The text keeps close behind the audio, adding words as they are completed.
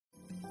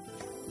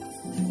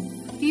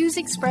views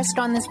expressed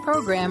on this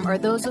program are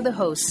those of the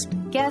hosts,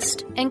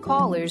 guests, and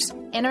callers,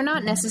 and are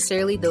not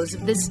necessarily those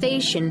of this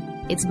station,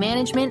 its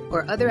management,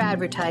 or other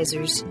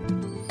advertisers.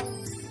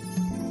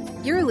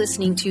 You're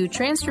listening to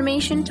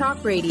Transformation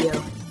Talk Radio.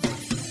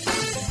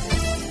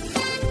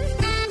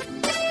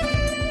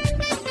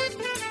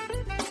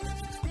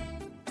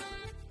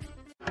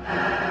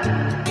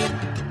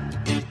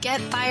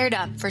 Get fired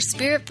up for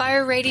Spirit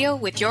Fire Radio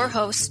with your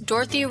hosts,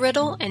 Dorothy,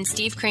 Riddle, and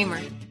Steve Kramer.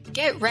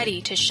 Get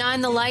ready to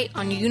shine the light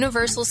on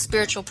universal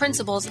spiritual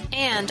principles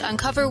and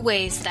uncover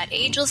ways that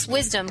ageless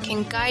wisdom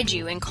can guide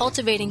you in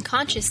cultivating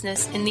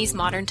consciousness in these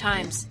modern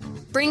times.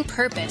 Bring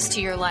purpose to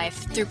your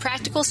life through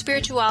practical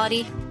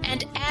spirituality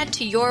and add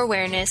to your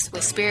awareness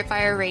with Spirit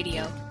Fire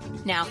Radio.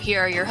 Now,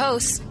 here are your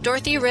hosts,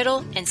 Dorothy,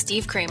 Riddle, and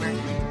Steve Kramer.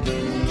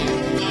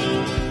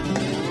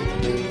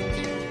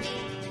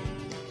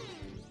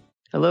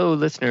 Hello,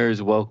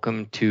 listeners.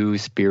 Welcome to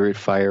Spirit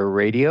Fire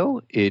Radio.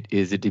 It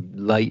is a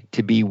delight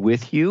to be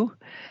with you.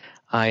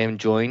 I am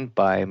joined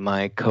by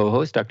my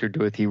co-host, Dr.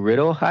 Dorothy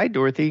Riddle. Hi,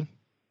 Dorothy.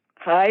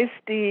 Hi,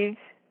 Steve.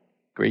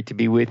 Great to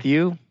be with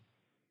you.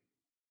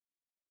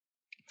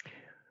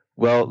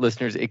 Well,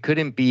 listeners, it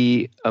couldn't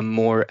be a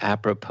more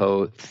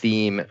apropos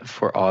theme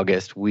for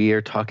August. We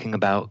are talking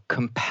about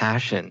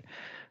compassion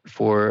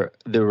for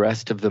the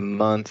rest of the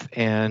month,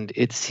 and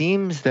it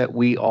seems that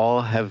we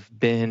all have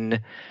been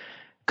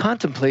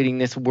contemplating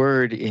this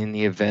word in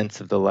the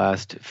events of the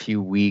last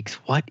few weeks.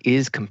 What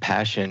is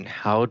compassion?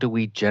 How do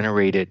we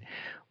generate it?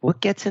 What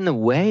gets in the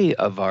way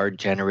of our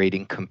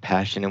generating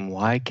compassion, and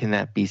why can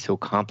that be so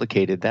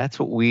complicated? That's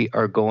what we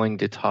are going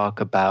to talk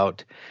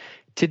about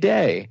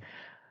today.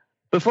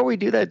 Before we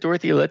do that,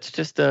 Dorothy, let's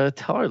just tell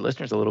our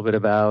listeners a little bit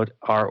about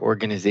our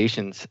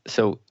organizations.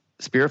 So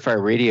Spirit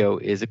Fire Radio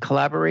is a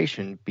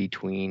collaboration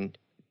between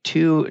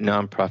two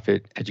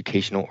nonprofit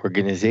educational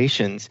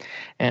organizations,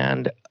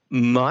 and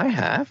my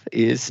half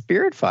is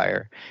Spirit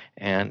Fire,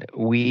 and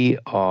we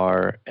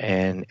are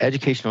an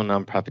educational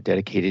nonprofit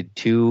dedicated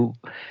to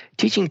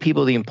teaching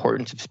people the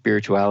importance of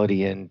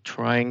spirituality and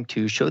trying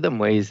to show them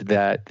ways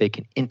that they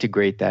can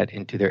integrate that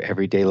into their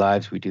everyday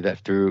lives. We do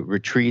that through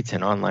retreats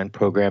and online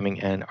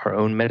programming and our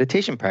own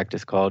meditation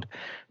practice called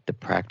the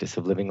Practice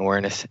of Living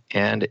Awareness.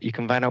 And you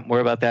can find out more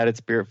about that at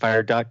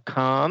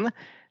spiritfire.com.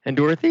 And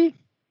Dorothy?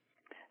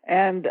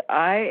 And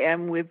I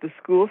am with the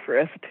School for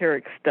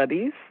Esoteric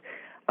Studies.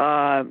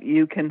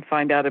 You can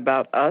find out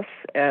about us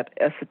at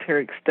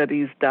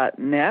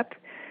esotericstudies.net.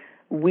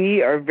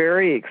 We are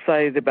very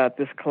excited about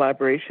this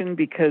collaboration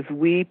because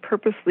we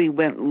purposely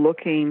went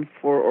looking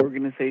for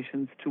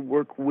organizations to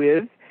work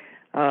with,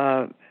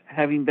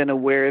 having been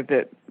aware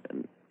that,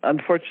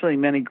 unfortunately,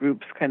 many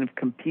groups kind of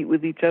compete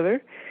with each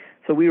other.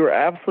 So we were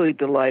absolutely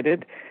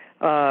delighted.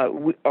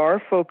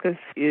 Our focus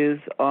is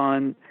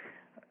on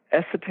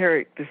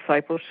esoteric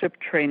discipleship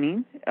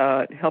training,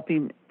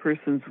 helping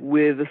persons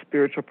with a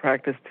spiritual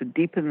practice to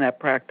deepen that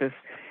practice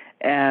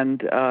and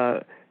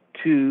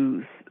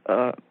to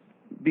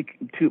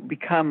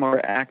become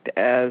or act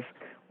as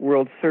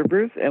world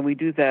servers. And we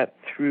do that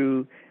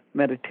through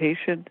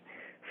meditation,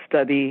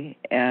 study,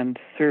 and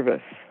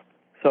service.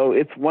 So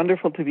it's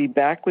wonderful to be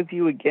back with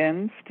you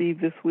again,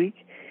 Steve, this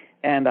week.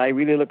 And I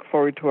really look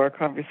forward to our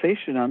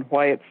conversation on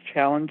why it's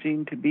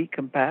challenging to be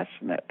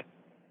compassionate.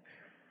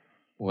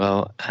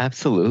 Well,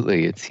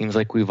 absolutely. It seems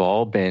like we've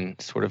all been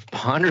sort of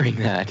pondering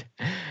that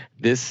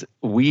this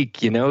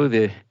week. You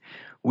know,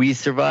 we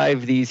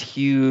survive these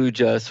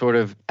huge sort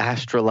of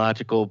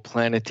astrological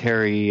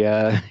planetary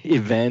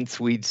events.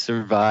 We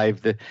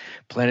survived the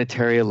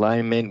planetary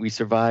alignment. We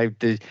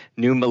survived the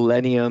new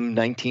millennium,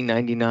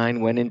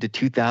 1999, went into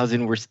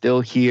 2000. We're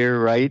still here,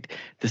 right?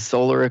 The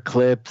solar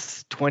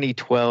eclipse,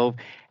 2012.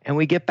 And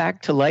we get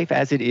back to life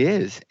as it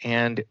is.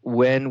 And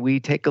when we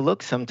take a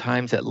look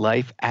sometimes at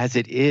life as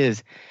it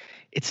is,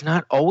 it's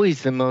not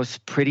always the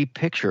most pretty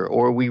picture,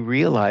 or we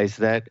realize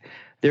that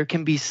there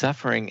can be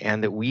suffering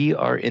and that we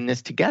are in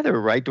this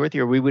together, right, Dorothy?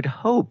 Or we would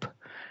hope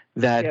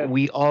that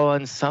we all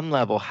on some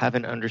level have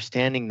an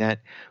understanding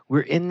that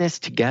we're in this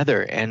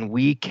together and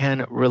we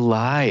can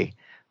rely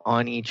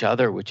on each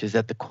other, which is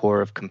at the core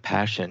of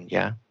compassion,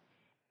 yeah?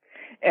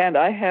 And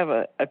I have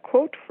a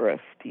quote for us,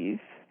 Steve.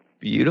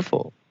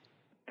 Beautiful.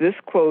 This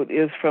quote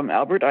is from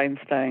Albert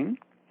Einstein,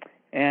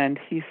 and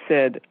he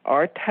said,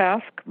 "Our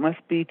task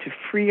must be to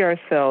free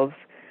ourselves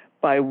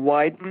by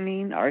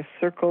widening our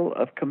circle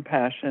of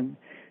compassion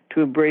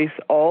to embrace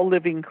all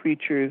living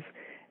creatures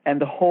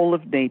and the whole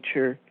of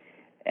nature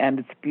and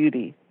its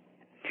beauty."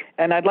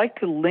 And I'd like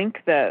to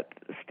link that,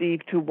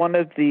 Steve, to one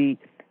of the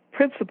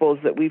principles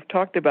that we've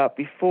talked about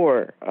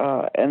before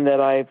and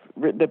that I've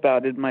written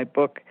about in my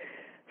book,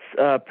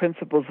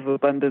 Principles of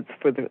Abundance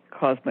for the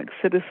Cosmic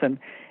Citizen,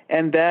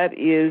 and that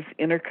is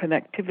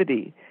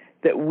interconnectivity,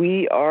 that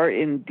we are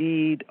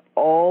indeed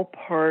all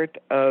part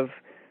of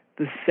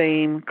the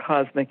same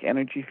cosmic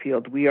energy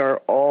field. We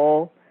are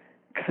all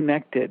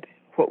connected.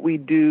 What we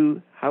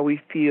do, how we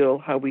feel,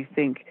 how we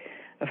think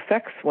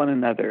affects one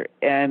another.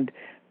 And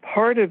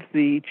part of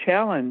the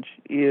challenge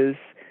is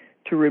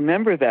to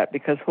remember that,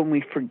 because when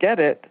we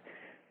forget it,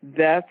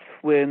 that's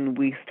when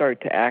we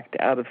start to act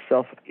out of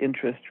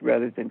self-interest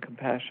rather than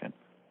compassion.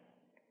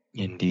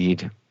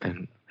 Indeed.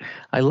 And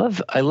I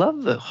love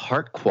the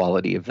heart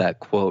quality of that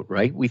quote,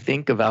 right? We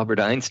think of Albert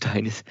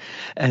Einstein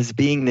as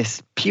being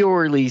this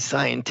purely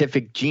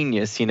scientific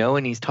genius,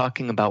 and he's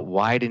talking about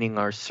widening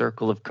our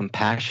circle of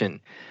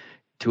compassion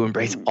to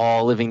embrace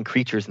all living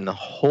creatures and the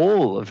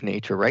whole of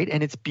nature, right?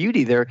 And its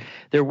beauty. They're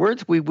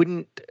words we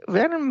wouldn't,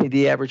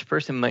 the average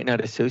person might not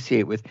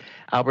associate with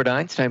Albert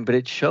Einstein, but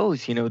it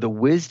shows, the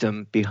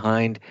wisdom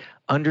behind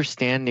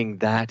understanding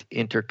that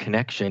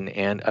interconnection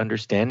and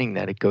understanding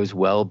that it goes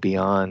well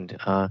beyond,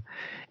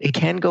 it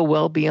can go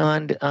well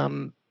beyond,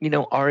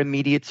 our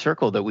immediate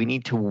circle, that we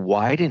need to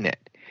widen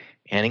it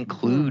and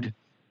include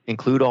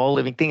all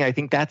living things. I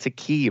think that's a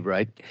key,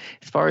 right?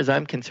 As far as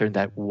I'm concerned,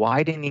 that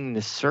widening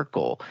the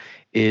circle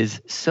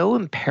is so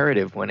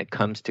imperative when it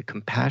comes to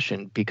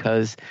compassion,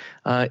 because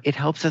it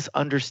helps us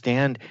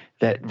understand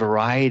that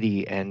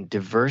variety and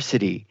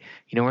diversity,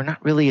 are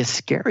not really a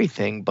scary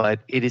thing, but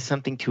it is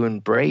something to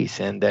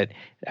embrace, and that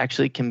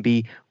actually can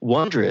be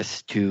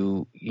wondrous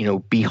to,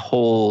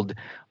 behold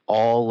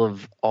all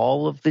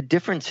of the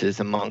differences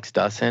amongst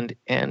us,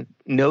 and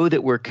know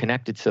that we're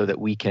connected so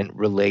that we can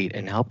relate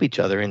and help each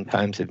other in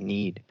times of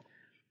need.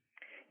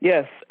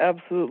 Yes,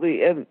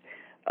 absolutely. And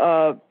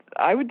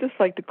I would just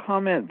like to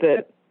comment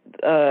that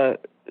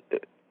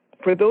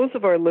for those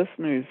of our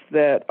listeners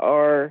that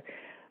are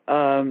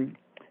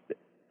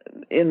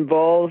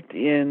involved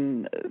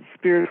in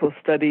spiritual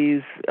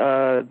studies,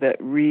 that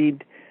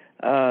read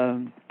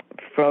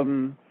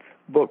from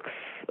books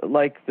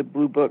like the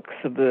Blue Books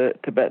of the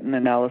Tibetan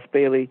and Alice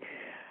Bailey,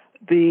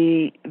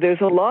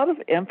 there's a lot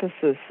of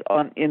emphasis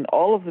in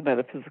all of the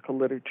metaphysical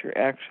literature,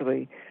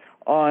 actually,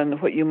 on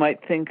what you might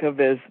think of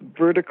as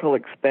vertical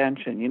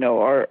expansion.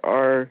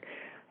 Our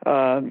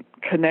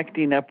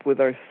connecting up with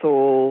our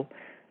soul,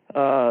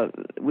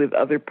 with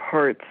other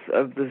parts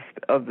of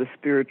the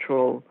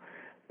spiritual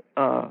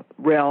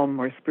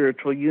realm or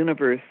spiritual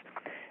universe,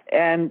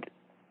 and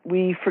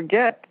we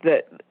forget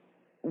that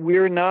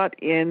we're not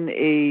in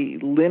a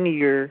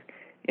linear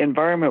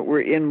environment.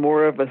 We're in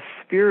more of a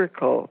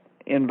spherical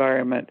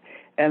environment,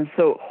 and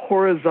so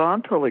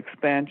horizontal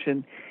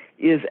expansion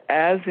is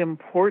as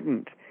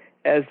important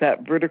as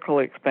that vertical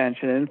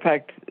expansion. In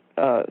fact,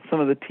 some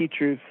of the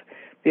teachers,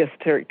 the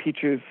esoteric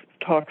teachers,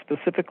 talk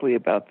specifically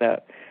about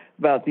that,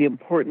 about the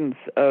importance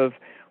of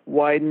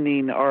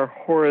widening our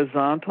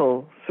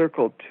horizontal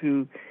circle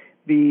to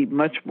be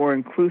much more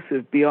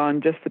inclusive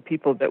beyond just the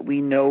people that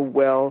we know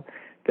well,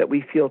 that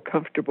we feel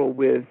comfortable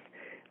with,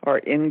 our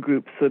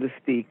in-group, so to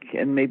speak,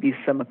 and maybe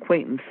some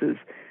acquaintances,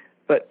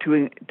 but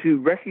to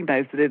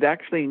recognize that it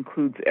actually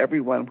includes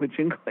everyone, which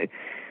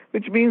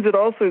means it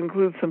also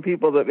includes some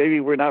people that maybe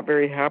we're not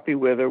very happy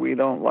with or we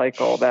don't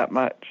like all that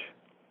much.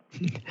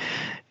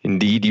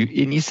 Indeed.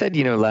 You said,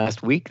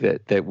 last week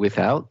that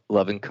without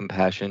love and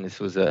compassion, it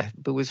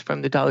was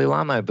from the Dalai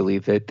Lama, I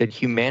believe, that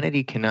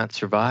humanity cannot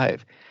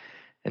survive.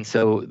 And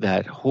so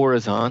that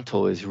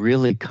horizontal is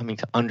really coming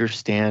to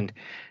understand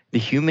the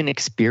human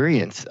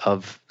experience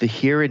of the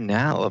here and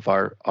now of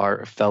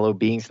our fellow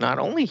beings, not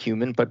only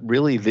human, but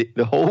really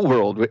the whole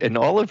world and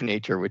all of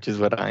nature, which is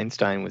what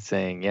Einstein was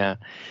saying. Yeah,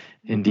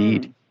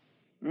 indeed.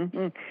 Mm-hmm.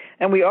 Mm-hmm.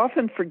 And we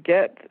often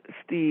forget,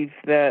 Steve,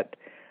 that,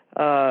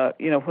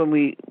 when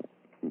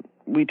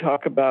we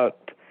talk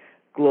about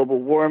global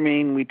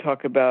warming, we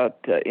talk about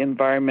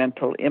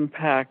environmental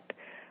impact,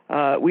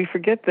 we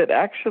forget that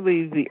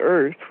actually the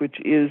Earth, which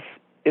is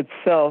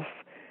itself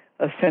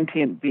a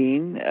sentient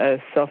being,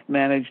 a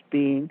self-managed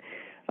being,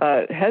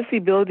 has the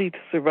ability to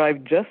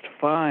survive just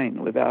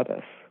fine without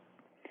us.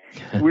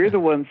 We're the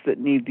ones that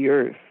need the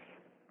Earth.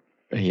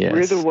 Yes.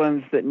 We're the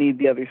ones that need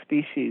the other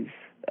species.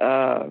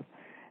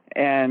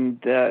 And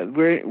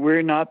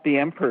we're not the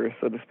emperor,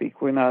 so to speak.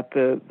 We're not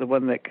the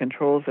one that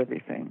controls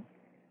everything.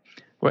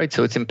 Right.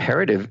 So it's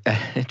imperative,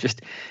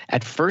 just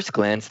at first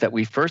glance, that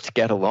we first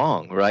get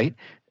along, right?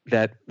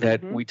 That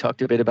we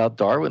talked a bit about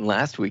Darwin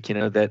last week,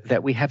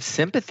 that we have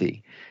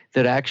sympathy,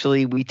 that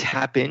actually we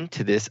tap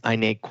into this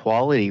innate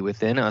quality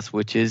within us,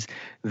 which is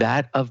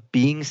that of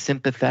being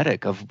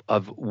sympathetic,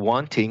 of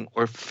wanting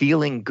or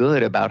feeling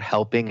good about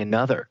helping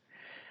another.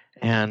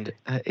 And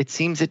it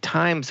seems at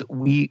times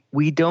we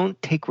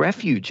don't take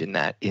refuge in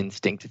that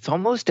instinct. It's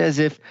almost as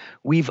if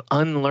we've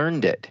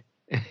unlearned it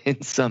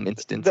in some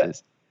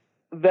instances.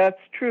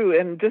 That's true.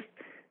 And just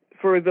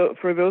for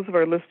those of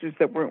our listeners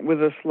that weren't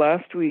with us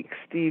last week,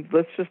 Steve,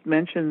 let's just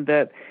mention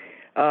that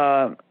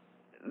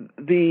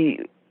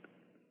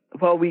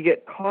while we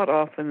get caught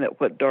often that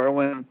what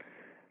Darwin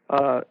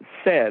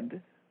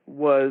said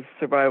was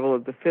survival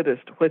of the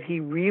fittest, what he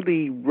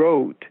really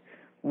wrote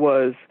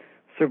was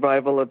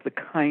survival of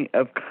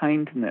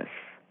kindness.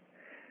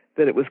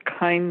 That it was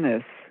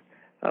kindness,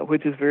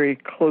 which is very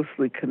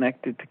closely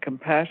connected to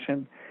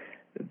compassion,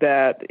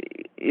 that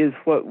is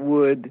what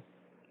would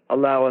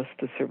allow us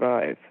to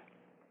survive.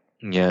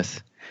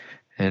 Yes.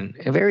 And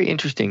very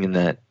interesting in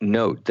that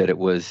note that it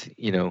was,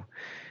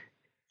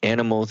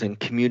 animals and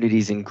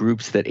communities and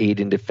groups that aid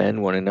and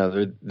defend one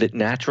another, that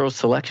natural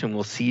selection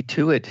will see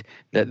to it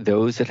that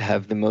those that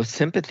have the most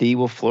sympathy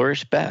will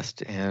flourish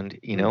best. And,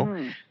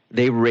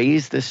 they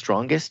raise the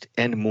strongest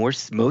and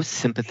most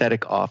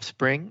sympathetic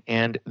offspring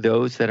and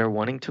those that are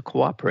wanting to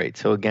cooperate.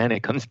 So again,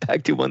 it comes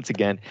back to, once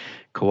again,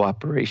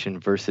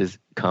 cooperation versus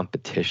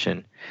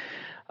competition.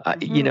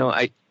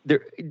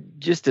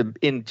 Just a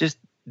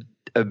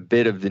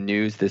bit of the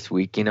news this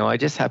week, I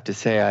just have to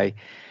say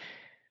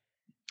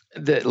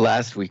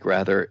last week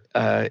rather,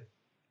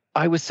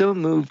 I was so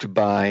moved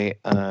by,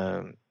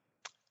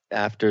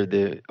 after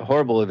the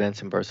horrible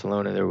events in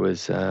Barcelona, there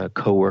was a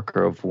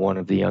coworker of one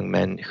of the young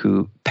men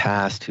who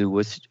passed, who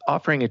was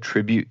offering a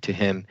tribute to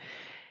him.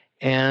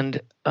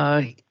 And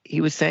he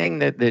was saying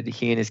that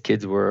he and his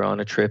kids were on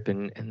a trip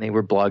and they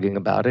were blogging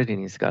about it. And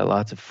he's got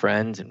lots of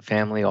friends and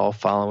family all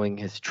following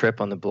his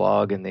trip on the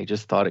blog. And they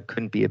just thought it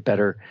couldn't be a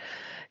better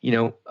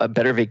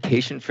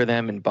vacation for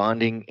them and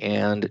bonding.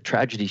 And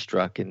tragedy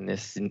struck in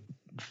this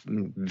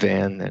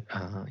van that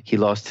he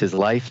lost his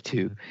life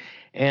to.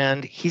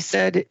 And he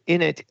said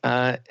in it,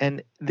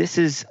 and this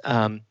is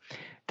the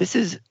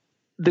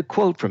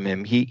quote from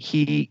him.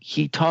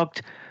 He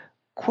talked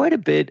quite a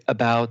bit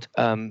about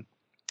the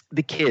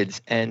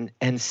kids and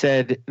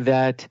said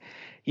that,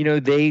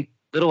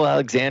 little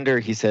Alexander,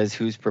 he says,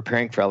 who's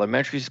preparing for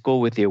elementary school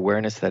with the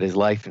awareness that his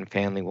life and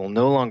family will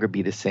no longer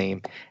be the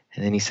same.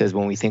 And then he says,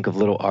 when we think of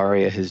little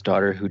Aria, his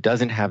daughter, who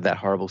doesn't have that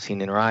horrible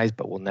scene in her eyes,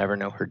 but will never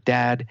know her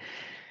dad.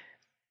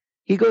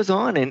 He goes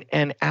on,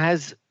 and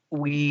as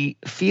we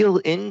feel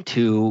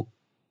into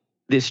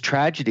this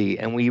tragedy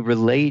and we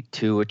relate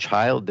to a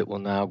child that will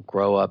now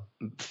grow up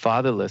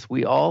fatherless,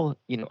 we all,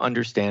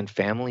 understand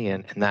family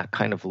and that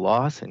kind of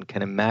loss and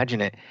can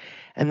imagine it.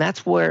 And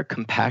that's where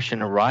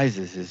compassion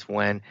arises, is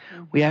when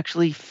we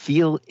actually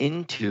feel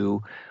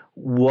into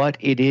what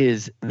it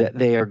is that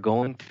they are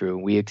going through.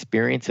 We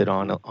experience it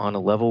on a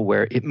level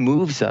where it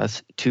moves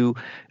us to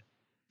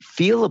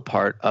feel a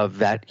part of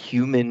that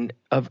human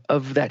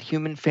of that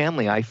human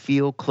family. I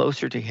feel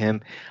closer to him.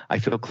 I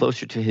feel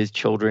closer to his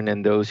children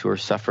and those who are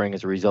suffering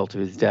as a result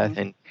of his death.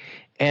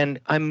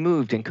 And I'm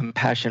moved, and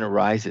compassion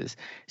arises.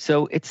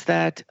 So it's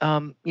that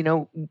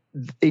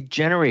it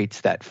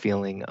generates that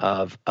feeling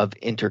of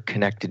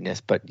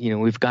interconnectedness. But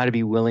we've got to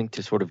be willing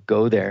to sort of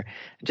go there,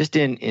 just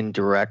in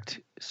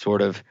direct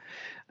sort of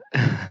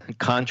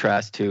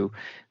contrast to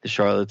the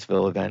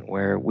Charlottesville event,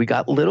 where we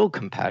got little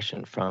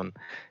compassion from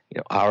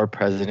our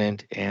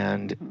president,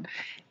 and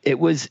it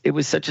was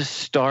such a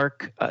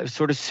stark,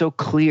 sort of so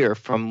clear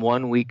from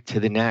one week to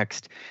the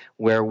next,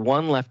 where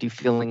one left you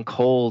feeling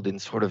cold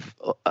and sort of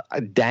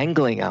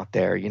dangling out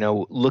there,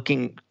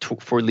 looking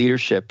for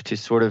leadership to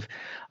sort of,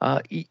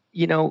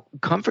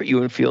 comfort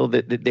you and feel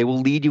that they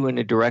will lead you in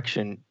a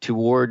direction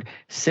toward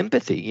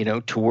sympathy,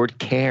 toward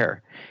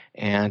care.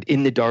 And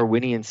in the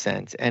Darwinian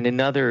sense. And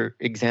another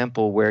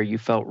example where you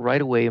felt right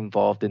away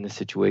involved in the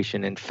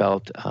situation and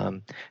felt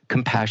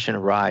compassion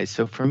arise.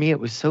 So for me, it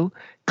was so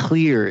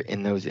clear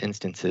in those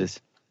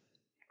instances.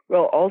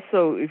 Well,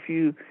 also, if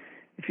you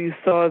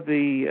saw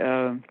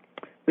the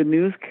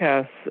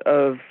newscasts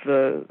of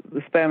the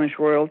Spanish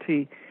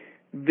royalty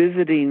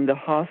visiting the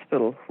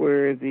hospital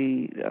where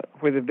the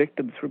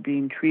victims were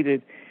being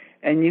treated,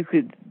 and you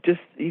could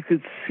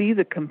see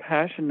the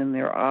compassion in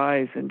their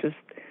eyes and just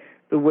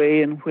the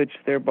way in which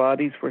their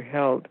bodies were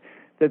held,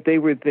 that they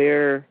were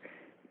there,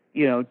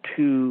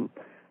 to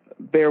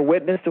bear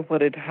witness to what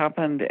had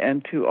happened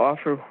and to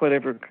offer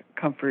whatever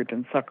comfort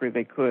and succor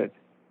they could.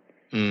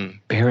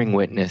 Bearing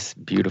witness,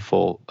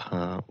 beautiful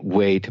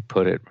way to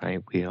put it,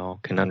 right? We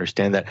all can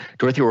understand that.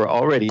 Dorothy, we're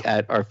already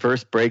at our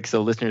first break,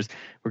 so listeners,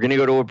 we're going to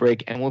go to a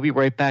break, and we'll be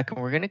right back, and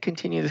we're going to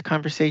continue this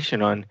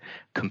conversation on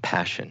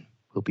compassion.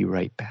 We'll be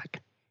right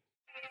back.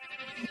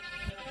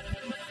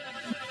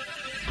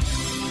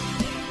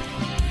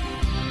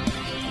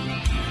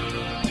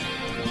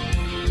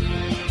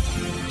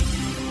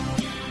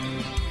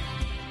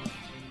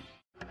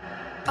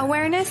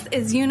 Awareness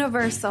is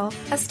universal.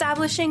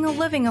 Establishing a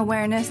living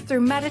awareness through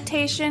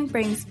meditation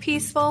brings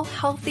peaceful,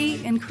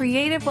 healthy, and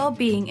creative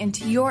well-being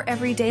into your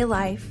everyday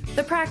life.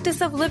 The practice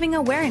of living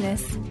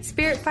awareness,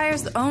 Spirit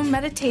Fire's own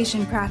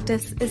meditation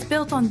practice, is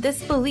built on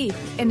this belief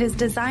and is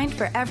designed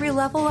for every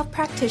level of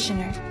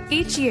practitioner.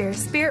 Each year,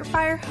 Spirit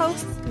Fire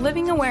hosts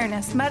living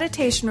awareness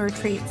meditation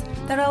retreats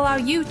that allow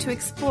you to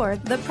explore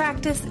the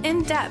practice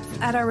in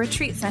depth at our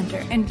retreat center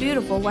in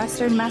beautiful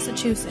Western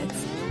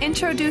Massachusetts.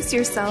 Introduce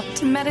yourself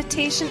to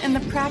meditation and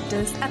the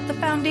practice at the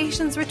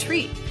Foundation's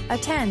retreat.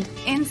 Attend,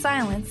 in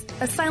silence,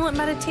 a silent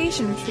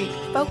meditation retreat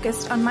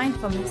focused on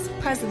mindfulness,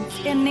 presence,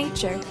 and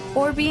nature,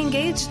 or be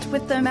engaged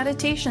with the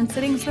meditation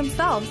sittings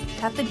themselves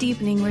at the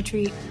Deepening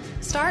Retreat.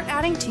 Start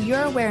adding to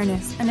your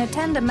awareness and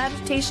attend a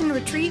meditation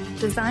retreat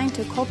designed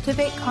to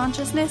cultivate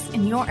consciousness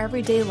in your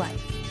everyday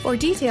life. For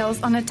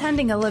details on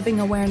attending a Living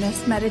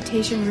Awareness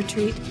meditation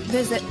retreat,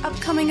 visit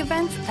upcoming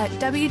events at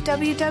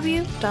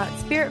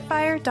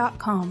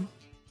www.spiritfire.com.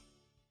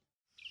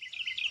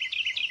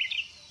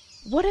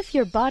 What if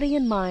your body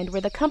and mind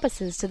were the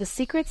compasses to the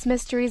secrets,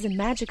 mysteries, and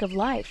magic of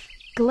life?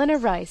 Glenna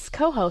Rice,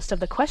 co-host of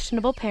The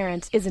Questionable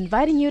Parent, is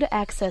inviting you to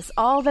access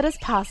all that is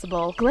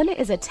possible. Glenna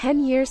is a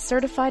 10-year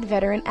certified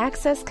veteran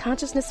access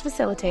consciousness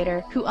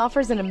facilitator who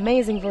offers an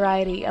amazing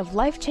variety of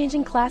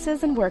life-changing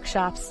classes and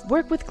workshops.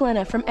 Work with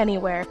Glenna from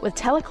anywhere, with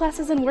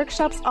teleclasses and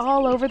workshops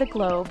all over the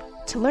globe.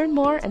 To learn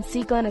more and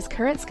see Glenna's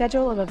current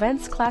schedule of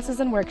events,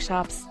 classes, and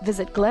workshops,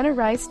 visit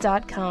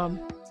glennarice.com.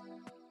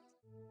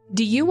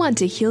 Do you want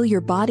to heal your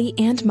body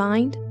and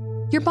mind?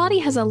 Your body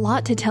has a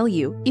lot to tell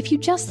you if you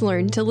just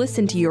learn to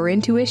listen to your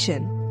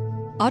intuition.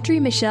 Audrey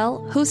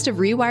Michelle, host of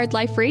Rewired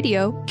Life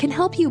Radio, can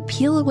help you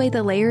peel away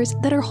the layers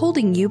that are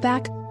holding you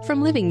back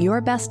from living your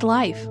best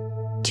life.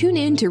 Tune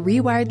in to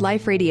Rewired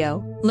Life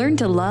Radio. Learn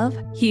to love,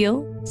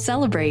 heal,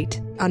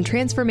 celebrate on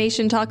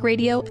Transformation Talk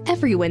Radio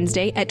every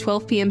Wednesday at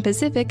 12 p.m.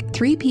 Pacific,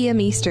 3 p.m.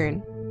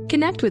 Eastern.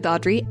 Connect with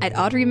Audrey at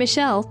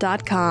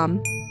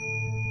audreymichelle.com.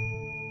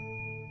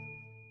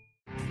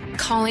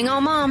 Calling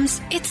all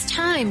moms, it's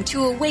time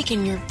to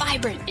awaken your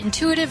vibrant,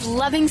 intuitive,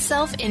 loving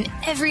self in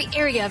every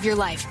area of your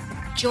life.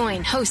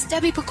 Join host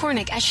Debbie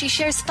Pokornik as she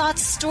shares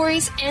thoughts,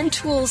 stories, and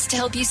tools to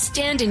help you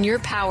stand in your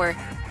power.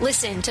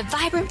 Listen to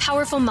Vibrant,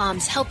 Powerful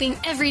Moms helping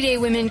everyday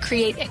women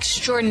create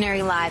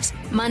extraordinary lives.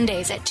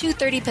 Mondays at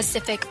 2:30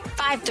 Pacific,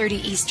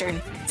 5:30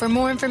 Eastern. For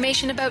more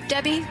information about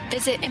Debbie,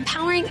 visit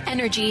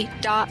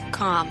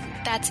empoweringenergy.com.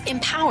 That's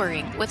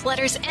empowering with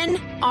letters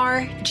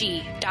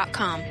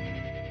NRG.com.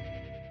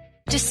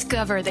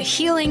 Discover the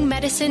healing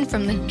medicine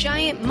from the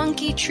giant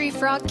monkey tree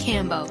frog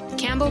Cambo.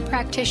 Cambo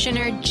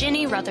practitioner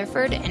Ginny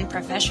Rutherford and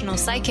professional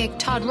psychic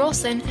Todd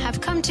Rolson have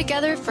come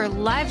together for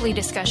lively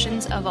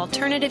discussions of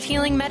alternative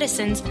healing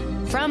medicines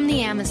from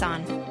the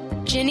Amazon.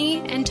 Ginny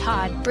and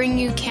Todd bring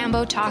you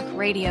Cambo Talk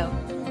Radio.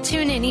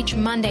 Tune in each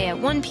Monday at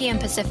 1 p.m.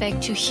 Pacific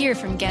to hear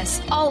from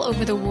guests all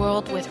over the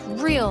world with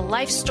real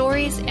life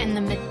stories and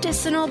the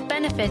medicinal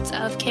benefits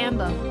of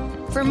Cambo.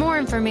 For more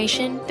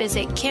information,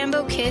 visit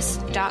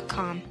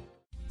cambokiss.com.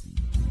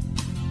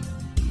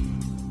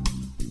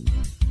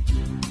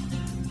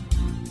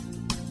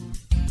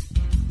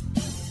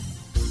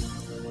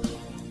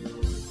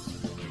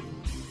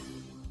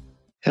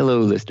 Hello,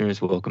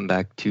 listeners. Welcome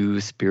back to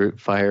Spirit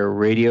Fire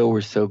Radio. We're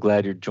so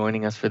glad you're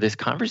joining us for this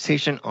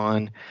conversation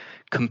on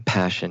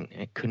compassion.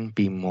 It couldn't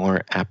be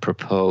more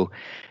apropos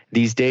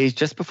these days.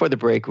 Just before the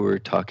break, we were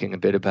talking a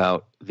bit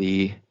about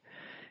the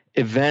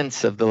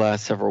events of the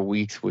last several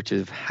weeks, which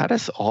have had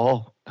us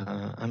all,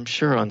 I'm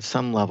sure on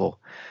some level,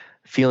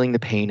 feeling the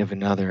pain of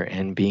another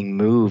and being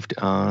moved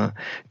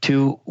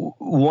to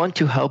want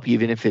to help,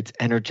 even if it's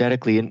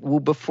energetically.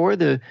 And before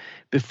the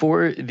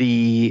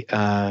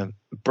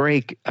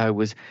break, I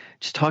was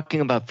just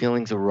talking about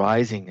feelings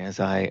arising as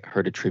I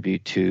heard a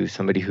tribute to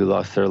somebody who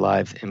lost their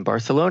lives in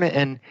Barcelona,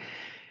 and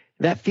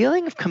that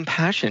feeling of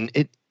compassion,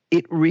 it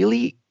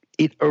really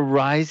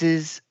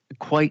arises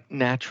quite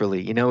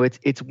naturally. You know,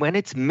 it's when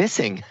it's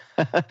missing,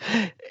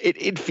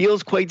 it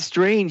feels quite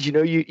strange. You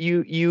know,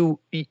 you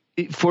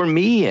for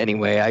me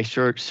anyway. I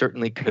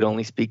certainly could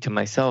only speak to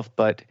myself,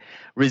 but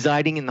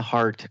residing in the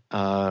heart,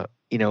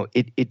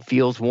 it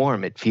feels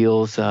warm. It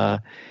feels.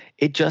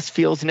 It just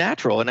feels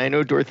natural. And I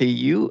know, Dorothy,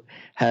 you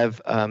have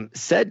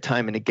said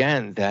time and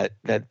again that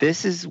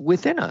this is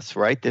within us,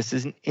 right? This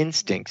is an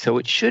instinct, so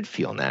it should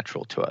feel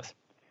natural to us.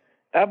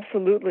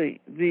 Absolutely.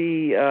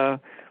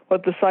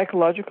 What the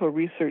psychological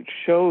research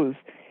shows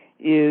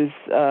is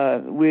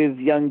with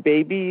young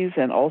babies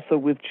and also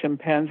with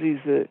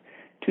chimpanzees, the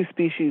two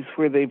species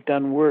where they've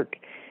done work,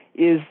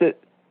 is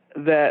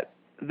that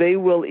they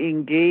will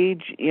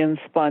engage in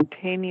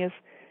spontaneous,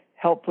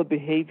 helpful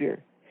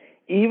behavior,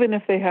 even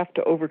if they have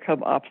to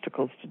overcome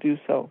obstacles to do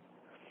so.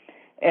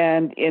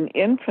 And in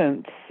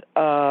infants,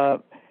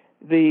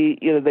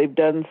 they've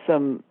done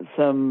some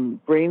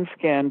brain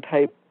scan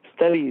type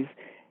studies,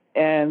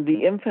 and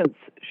the infants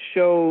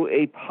show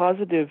a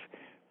positive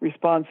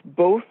response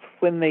both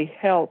when they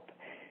help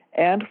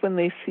and when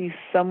they see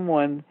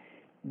someone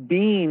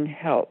being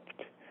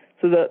helped.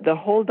 So the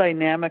whole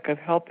dynamic of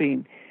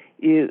helping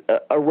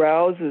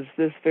arouses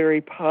this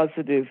very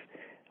positive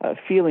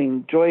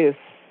feeling, joyous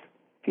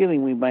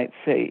feeling, we might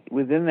say,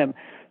 within them.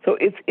 So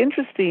it's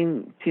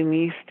interesting to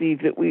me,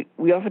 Steve, that we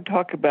often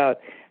talk about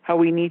how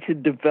we need to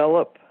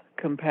develop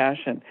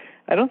compassion.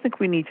 I don't think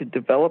we need to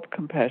develop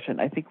compassion.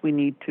 I think we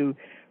need to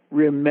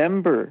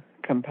remember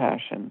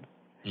compassion.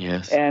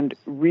 Yes. And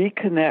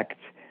reconnect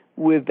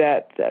with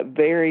that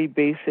very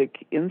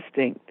basic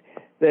instinct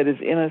that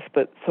is in us,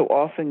 but so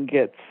often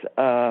gets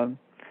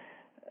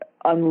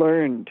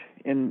unlearned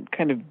and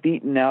kind of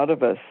beaten out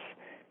of us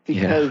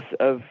because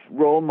of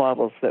role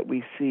models that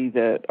we see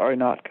that are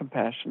not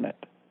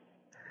compassionate.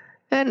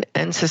 And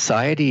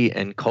society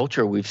and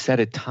culture, we've said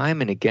it time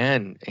and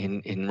again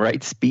in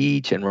right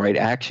speech and right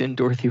action,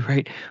 Dorothy,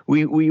 right?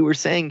 We were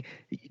saying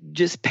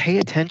just pay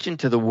attention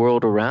to the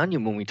world around you.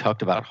 When we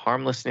talked about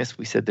harmlessness,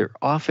 we said there are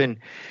often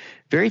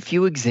very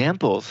few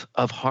examples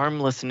of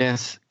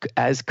harmlessness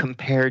as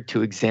compared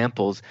to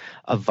examples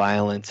of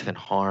violence and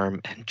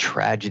harm and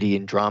tragedy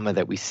and drama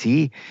that we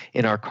see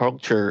in our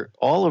culture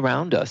all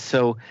around us.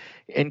 So,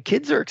 and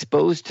kids are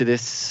exposed to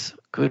this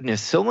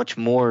goodness, so much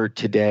more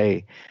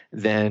today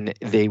than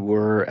they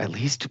were, at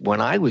least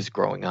when I was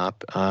growing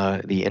up.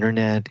 The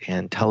internet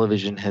and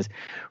television has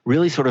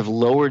really sort of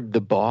lowered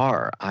the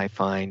bar, I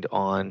find,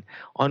 on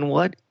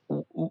what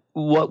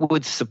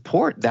would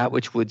support that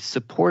which would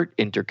support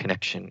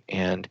interconnection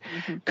and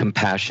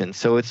compassion.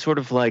 So it's sort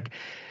of like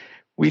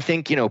we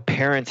think,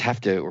 parents have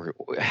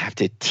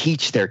to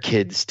teach their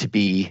kids to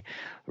be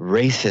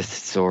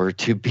racists or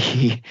to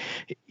be,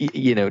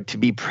 to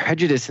be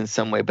prejudiced in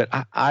some way. But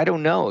I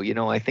don't know.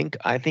 I think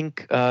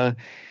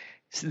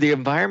the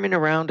environment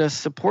around us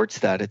supports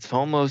that. It's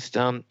almost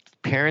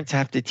parents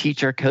have to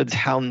teach our kids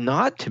how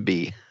not to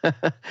be,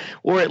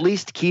 or at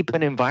least keep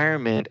an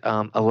environment,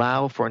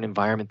 allow for an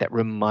environment that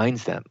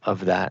reminds them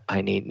of that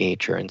innate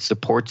nature and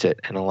supports it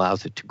and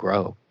allows it to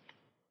grow.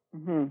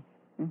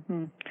 Mm-hmm.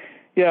 Mm-hmm.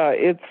 Yeah,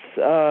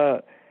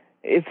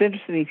 it's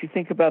interesting if you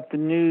think about the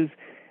news.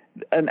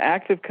 An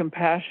act of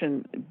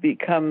compassion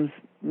becomes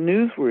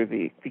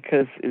newsworthy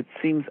because it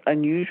seems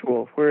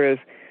unusual, whereas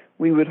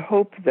we would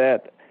hope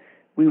that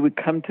we would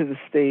come to the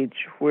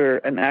stage where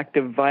an act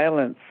of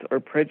violence or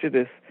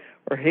prejudice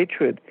or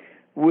hatred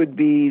would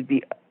be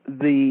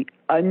the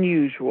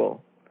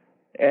unusual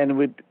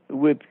and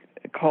would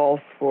call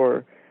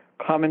for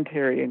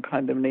commentary and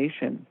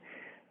condemnation.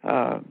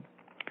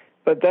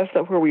 But that's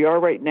not where we are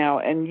right now.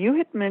 And you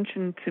had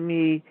mentioned to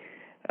me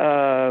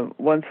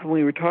once when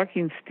we were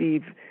talking,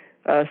 Steve,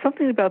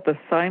 something about the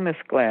thymus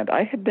gland.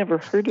 I had never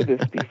heard of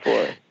this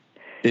before.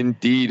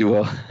 Indeed.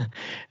 Well,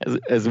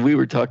 as we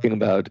were talking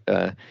about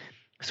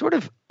sort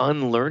of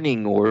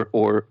unlearning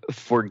or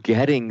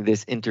forgetting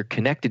this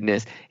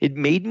interconnectedness, it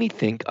made me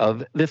think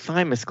of the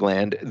thymus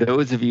gland.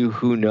 Those of you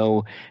who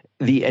know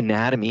the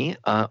anatomy,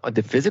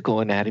 the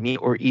physical anatomy,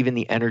 or even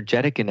the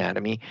energetic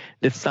anatomy,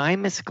 the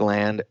thymus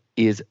gland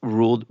is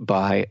ruled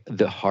by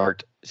the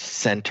heart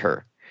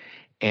center.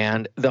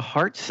 And the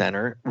heart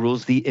center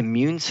rules the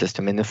immune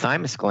system, and the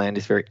thymus gland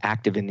is very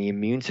active in the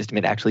immune system.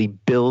 It actually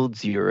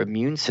builds your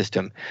immune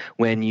system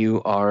when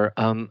you are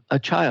a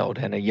child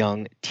and a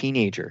young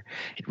teenager.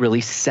 It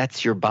really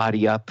sets your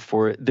body up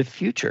for the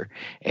future.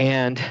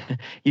 And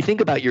you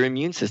think about your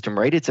immune system,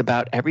 right? It's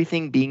about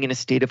everything being in a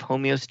state of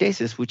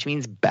homeostasis, which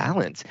means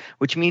balance,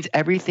 which means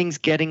everything's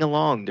getting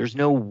along. There's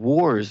no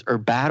wars or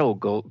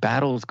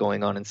battles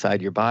going on inside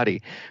your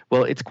body.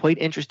 Well, it's quite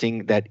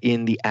interesting that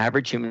in the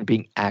average human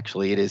being,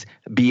 actually, it is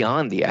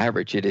beyond the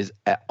average. It is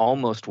at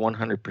almost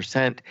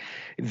 100%.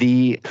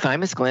 The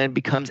thymus gland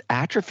becomes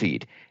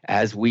atrophied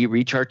as we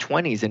reach our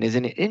 20s. And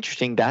isn't it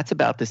interesting? That's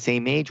about the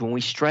same age when we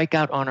strike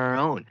out on our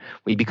own.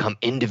 We become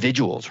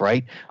individuals,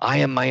 right? I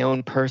am my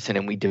own person,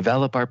 and we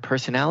develop our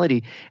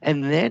personality.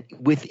 And then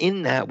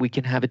within that, we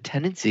can have a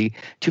tendency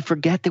to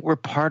forget that we're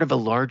part of a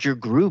larger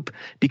group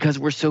because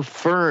we're so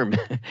firm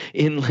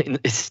in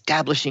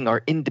establishing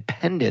our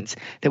independence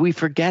that we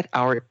forget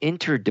our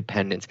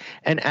interdependence.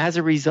 And as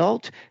a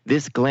result,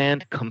 this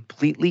gland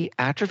completely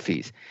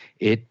atrophies.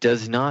 It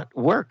does not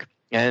work.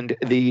 And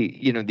the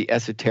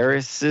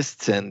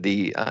esotericists and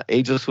the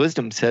ageless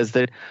wisdom says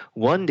that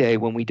one day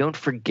when we don't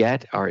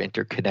forget our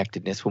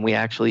interconnectedness, when we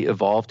actually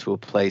evolve to a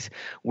place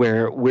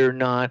where we're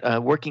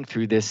not working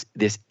through this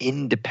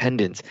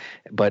independence,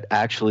 but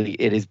actually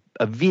it is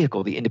a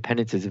vehicle, the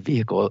independence is a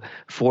vehicle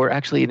for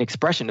actually an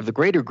expression of the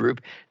greater group,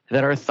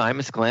 that our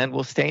thymus gland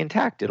will stay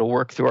intact. It'll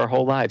work through our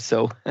whole lives.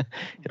 So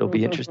it'll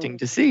be interesting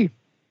to see.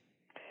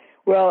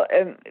 Well,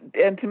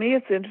 and to me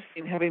it's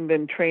interesting, having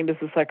been trained as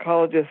a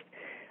psychologist,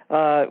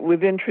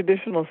 within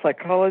traditional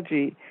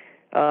psychology,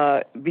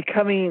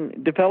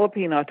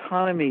 developing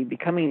autonomy,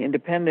 becoming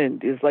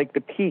independent is like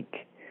the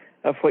peak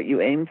of what you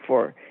aim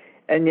for.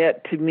 And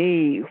yet, to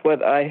me,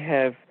 what I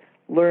have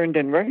learned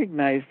and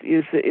recognized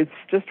is that it's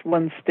just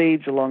one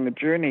stage along a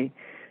journey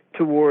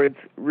towards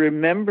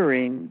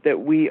remembering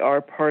that we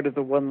are part of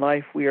the one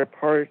life. We are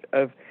part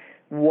of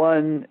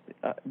one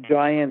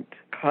giant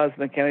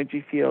cosmic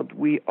energy field.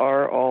 We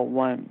are all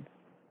one.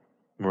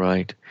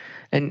 Right.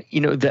 And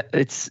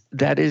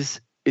that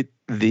is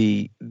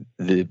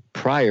the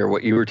prior,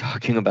 what you were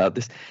talking about,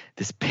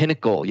 this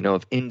pinnacle,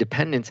 of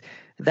independence,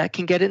 that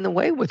can get in the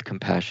way with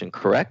compassion,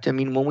 correct? I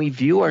mean, when we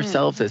view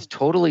ourselves as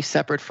totally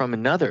separate from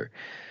another,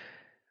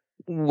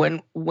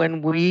 when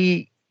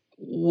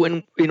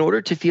in order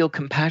to feel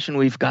compassion,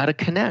 we've got to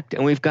connect,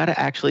 and we've got to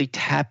actually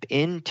tap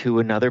into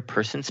another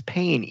person's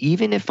pain,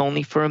 even if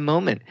only for a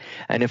moment.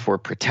 And if we're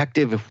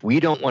protective, if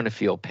we don't want to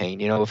feel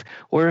pain,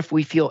 or if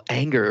we feel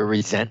anger or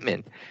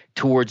resentment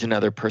towards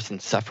another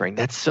person's suffering,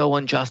 that's so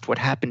unjust what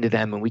happened to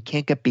them, and we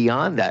can't get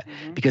beyond that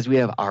because we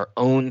have our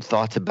own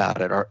thoughts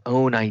about it, our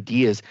own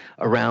ideas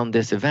around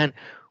this event.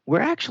 We're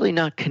actually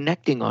not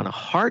connecting on a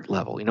heart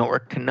level.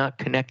 We're not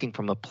connecting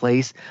from a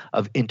place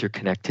of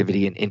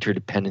interconnectivity and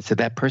interdependence. So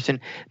that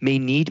person may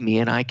need me,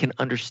 and I can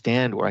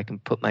understand, or I can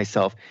put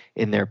myself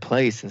in their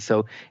place. And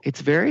so it's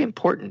very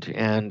important.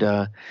 And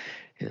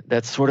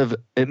that's sort of,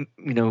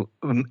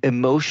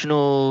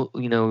 emotional,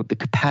 the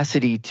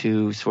capacity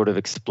to sort of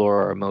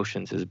explore our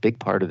emotions is a big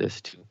part of this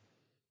too.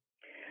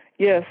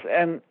 Yes,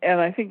 and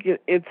I think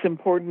it's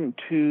important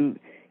to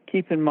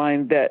keep in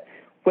mind that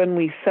when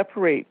we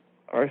separate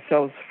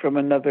ourselves from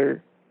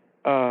another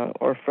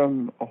or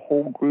from a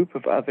whole group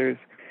of others,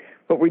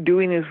 what we're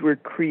doing is we're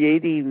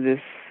creating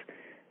this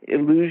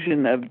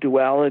illusion of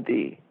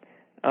duality.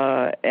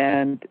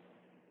 And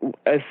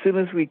as soon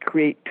as we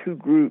create two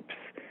groups,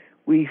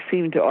 we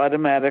seem to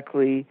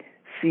automatically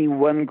see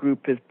one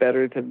group as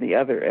better than the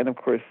other. And of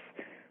course,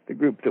 the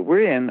group that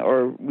we're in,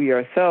 or we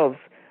ourselves,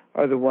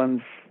 are the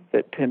ones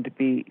that tend to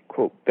be,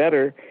 quote,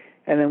 better.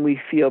 And then we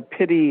feel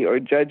pity or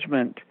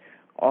judgment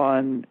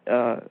on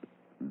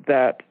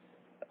that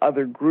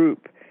other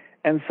group.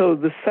 And so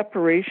the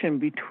separation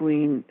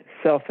between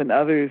self and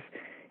others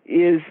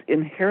is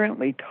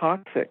inherently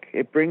toxic.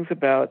 It brings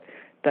about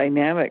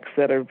dynamics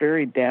that are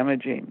very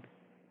damaging.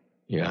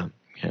 Yeah.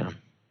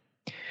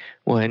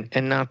 Well,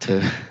 and not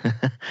to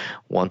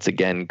once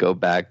again go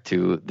back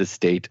to the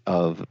state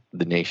of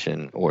the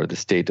nation or the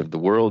state of the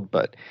world,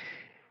 but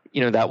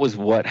that was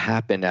what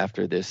happened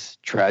after this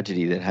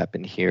tragedy that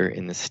happened here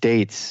in the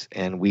States,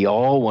 and we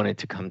all wanted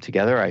to come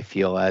together, I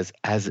feel, as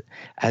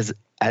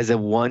a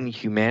one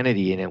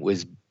humanity, and it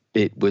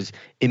was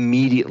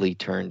immediately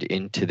turned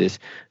into this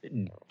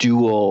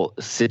dual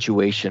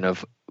situation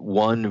of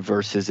one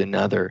versus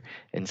another,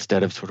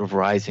 instead of sort of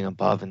rising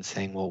above and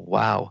saying, well,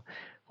 wow,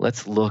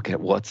 let's look at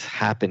what's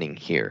happening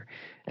here.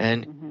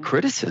 And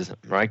criticism,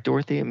 right,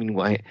 Dorothy? I mean,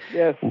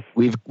 yes.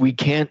 we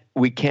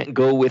can't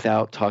go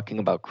without talking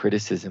about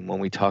criticism when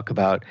we talk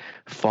about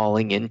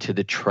falling into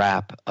the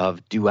trap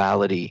of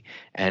duality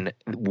and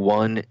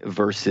one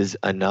versus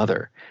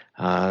another,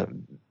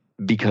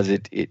 because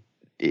it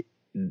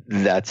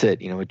that's it.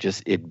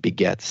 It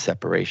begets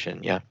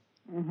separation. Yeah.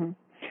 Mm-hmm.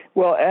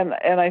 Well,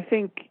 and I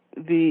think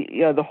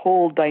the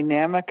whole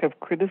dynamic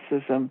of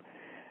criticism,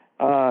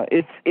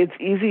 it's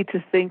easy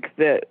to think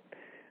that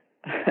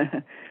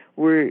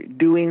we're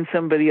doing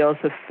somebody else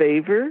a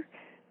favor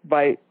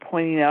by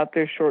pointing out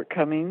their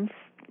shortcomings.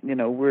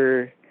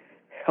 We're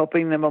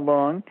helping them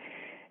along.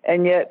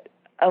 And yet,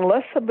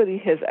 unless somebody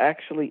has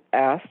actually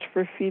asked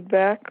for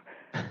feedback,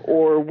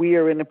 or we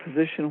are in a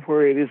position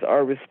where it is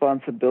our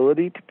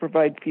responsibility to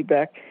provide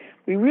feedback,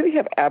 we really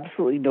have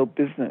absolutely no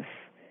business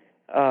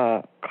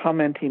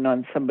commenting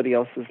on somebody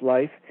else's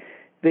life.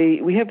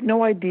 We have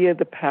no idea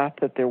the path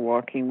that they're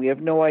walking. We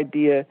have no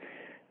idea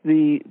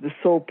the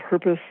sole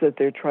purpose that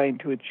they're trying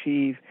to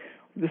achieve,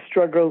 the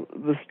struggles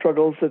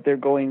that they're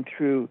going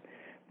through.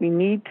 We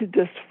need to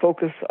just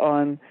focus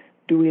on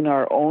doing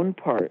our own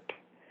part,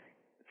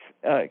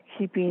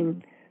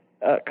 keeping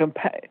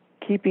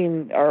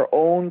our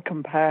own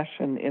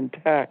compassion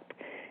intact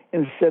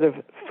instead of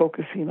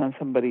focusing on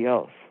somebody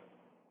else.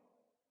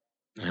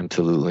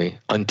 Absolutely.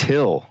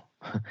 Until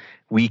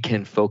we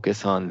can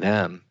focus on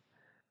them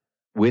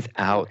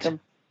without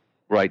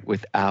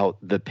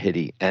the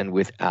pity and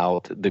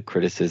without the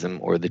criticism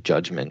or the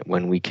judgment,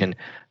 when we can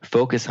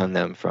focus on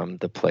them from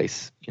the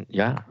place,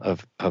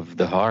 of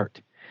the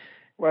heart.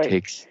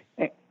 Right.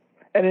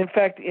 And in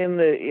fact,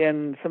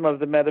 in some of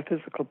the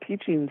metaphysical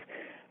teachings,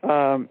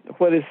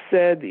 what is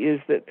said is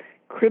that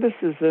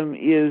criticism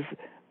is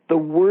the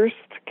worst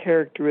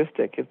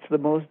characteristic. It's the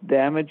most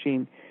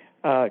damaging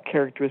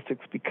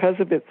characteristics because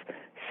of its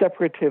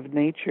separative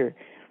nature.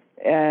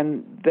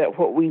 And that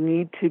what we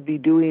need to be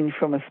doing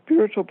from a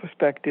spiritual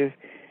perspective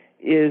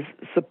is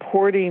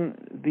supporting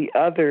the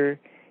other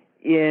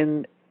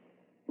in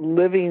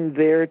living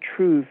their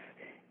truth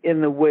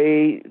in the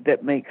way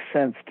that makes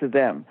sense to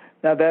them.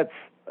 Now, that's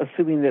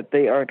assuming that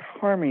they aren't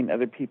harming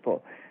other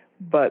people,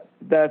 but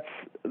that's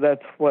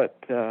what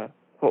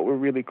we're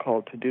really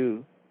called to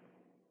do.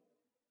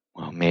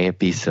 Well, may it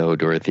be so,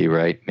 Dorothy,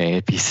 right? May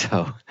it be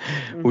so.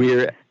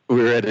 Mm-hmm.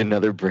 We're at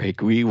another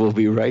break. We will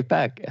be right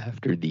back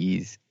after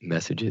these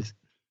messages.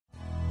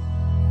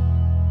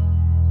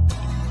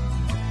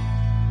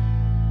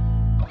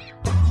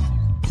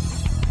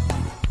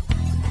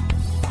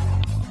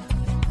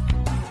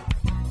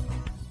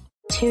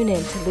 Tune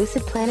in to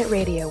Lucid Planet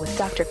Radio with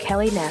Dr.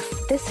 Kelly Neff.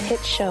 This hit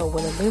show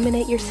will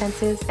illuminate your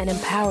senses and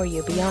empower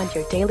you beyond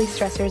your daily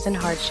stressors and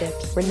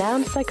hardships.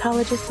 Renowned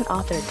psychologist and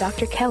author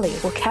Dr. Kelly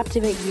will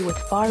captivate you with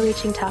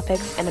far-reaching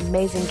topics and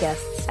amazing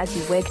guests as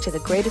you wake to the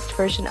greatest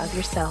version of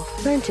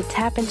yourself. Learn to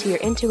tap into your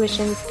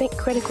intuitions, think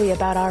critically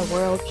about our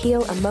world,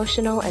 heal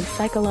emotional and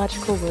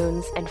psychological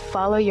wounds, and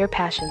follow your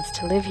passions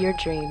to live your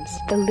dreams.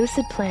 The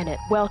Lucid Planet.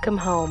 Welcome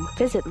home.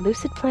 Visit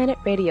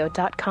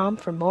lucidplanetradio.com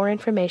for more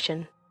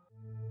information.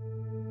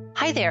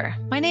 Hi there,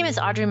 my name is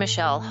Audrey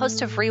Michelle,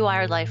 host of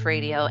Rewired Life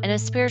Radio and a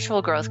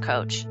spiritual growth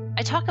coach.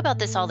 I talk about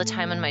this all the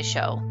time on my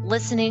show,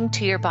 listening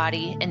to your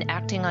body and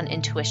acting on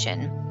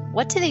intuition.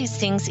 What do these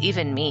things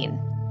even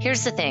mean?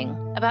 Here's the thing.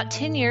 About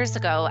 10 years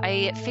ago,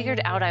 I figured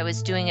out I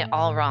was doing it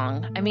all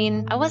wrong. I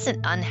mean, I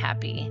wasn't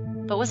unhappy,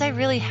 but was I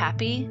really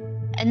happy?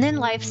 And then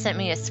life sent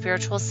me a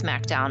spiritual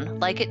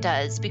smackdown, like it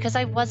does, because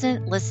I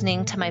wasn't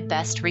listening to my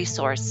best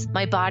resource,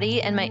 my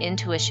body and my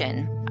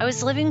intuition. I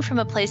was living from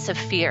a place of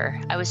fear.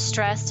 I was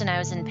stressed and I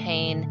was in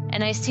pain,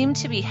 and I seemed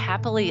to be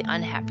happily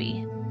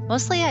unhappy.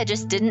 Mostly I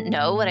just didn't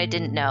know what I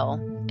didn't know.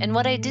 And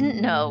what I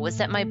didn't know was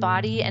that my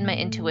body and my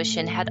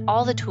intuition had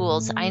all the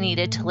tools I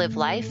needed to live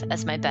life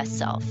as my best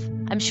self.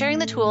 I'm sharing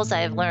the tools I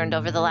have learned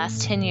over the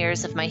last 10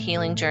 years of my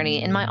healing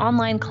journey in my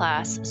online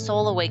class,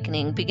 Soul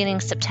Awakening, beginning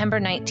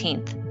September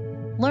 19th.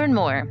 Learn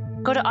more.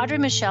 Go to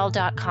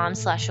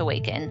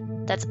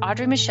audreymichelle.com/awaken. That's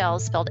Audrey Michelle,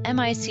 spelled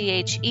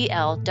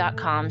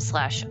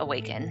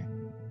MICHEL.com/awaken.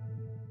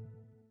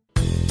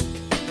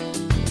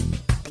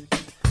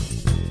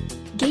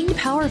 Gain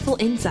powerful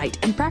insight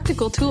and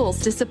practical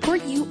tools to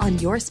support you on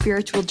your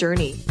spiritual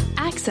journey.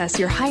 Access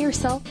your higher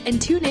self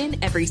and tune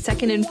in every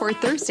second and fourth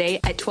Thursday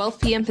at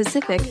 12 p.m.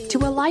 Pacific to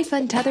A Life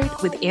Untethered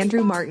with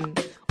Andrew Martin,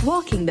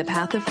 Walking the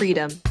Path of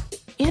Freedom.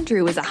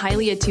 Andrew is a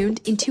highly attuned,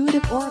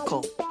 intuitive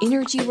oracle,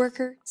 energy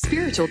worker,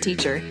 spiritual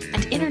teacher,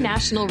 and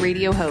international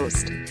radio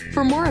host.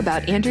 For more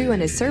about Andrew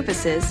and his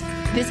services,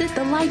 visit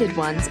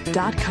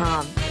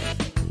thelightedones.com.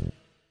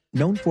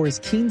 Known for his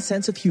keen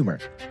sense of humor,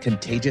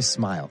 contagious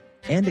smile,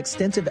 and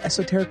extensive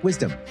esoteric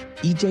wisdom,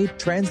 EJ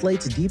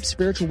translates deep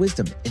spiritual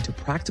wisdom into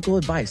practical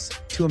advice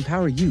to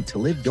empower you to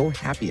live your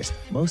happiest,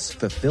 most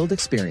fulfilled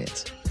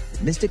experience.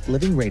 Mystic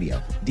Living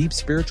Radio, Deep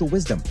Spiritual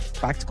Wisdom,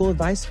 Practical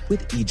Advice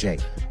with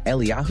EJ,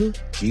 Eliyahu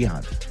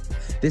Jihan.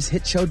 This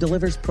hit show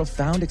delivers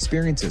profound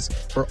experiences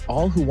for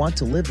all who want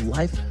to live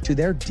life to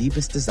their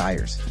deepest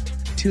desires.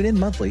 Tune in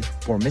monthly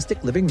for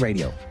Mystic Living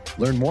Radio.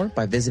 Learn more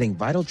by visiting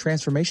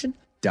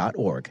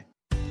vitaltransformation.org.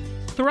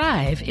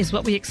 Thrive is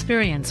what we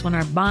experience when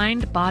our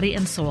mind, body,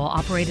 and soul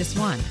operate as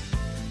one.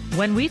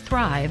 When we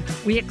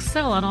thrive, we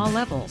excel on all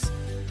levels.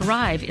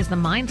 Thrive is the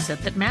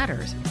mindset that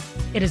matters.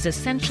 It is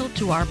essential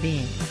to our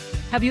being.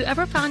 Have you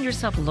ever found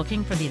yourself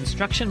looking for the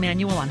instruction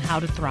manual on how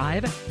to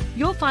thrive?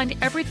 You'll find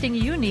everything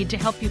you need to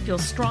help you feel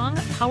strong,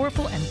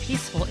 powerful, and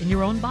peaceful in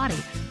your own body.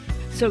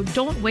 So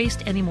don't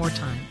waste any more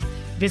time.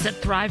 Visit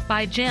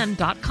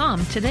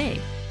thrivebyjen.com today.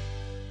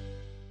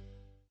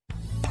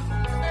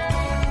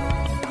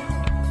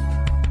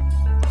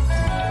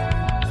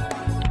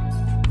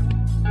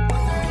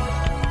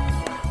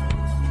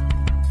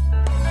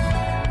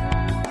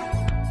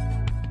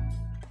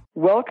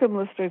 Welcome,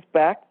 listeners,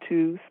 back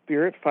to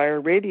Spirit Fire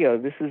Radio.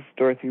 This is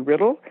Dorothy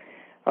Riddle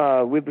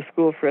with the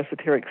School for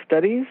Esoteric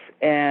Studies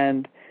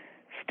and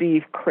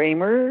Steve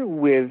Kramer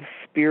with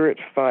Spirit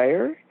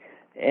Fire.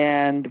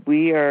 And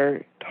we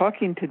are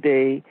talking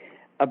today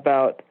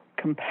about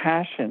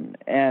compassion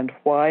and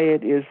why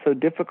it is so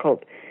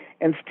difficult.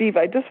 And Steve,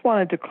 I just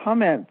wanted to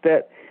comment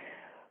that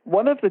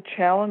one of the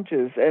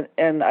challenges,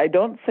 and I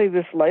don't say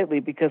this lightly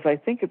because I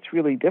think it's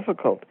really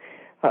difficult,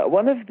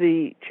 one of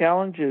the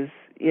challenges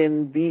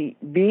in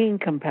being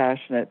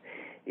compassionate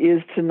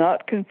is to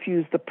not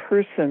confuse the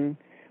person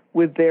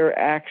with their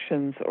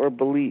actions or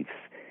beliefs.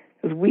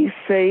 Because we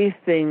say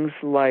things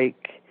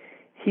like,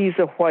 he's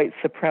a white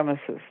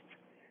supremacist.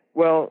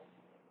 Well,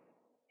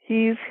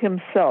 he's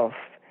himself,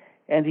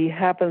 and he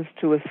happens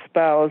to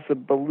espouse a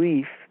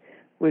belief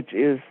which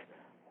is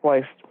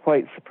white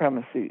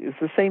supremacy. It's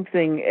the same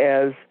thing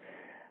as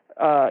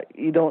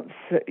you don't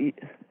say,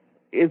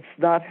 it's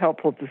not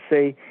helpful to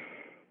say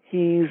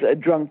he's a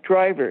drunk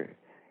driver.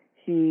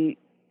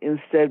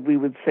 Instead, we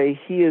would say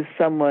he is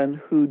someone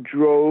who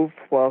drove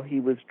while he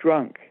was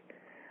drunk.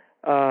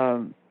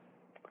 Do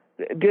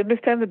you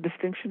understand the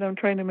distinction I'm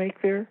trying to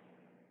make there?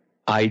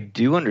 I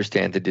do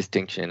understand the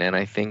distinction, and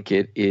I think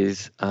it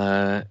is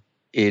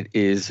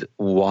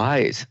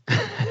wise.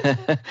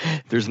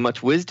 There's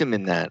much wisdom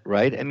in that,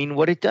 right? I mean,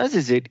 what it does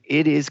is it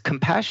is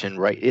compassion,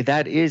 right?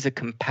 That is a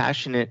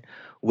compassionate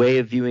way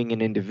of viewing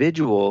an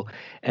individual,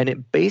 and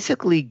it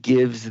basically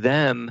gives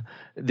them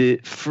the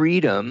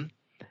freedom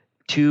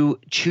to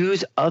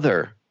choose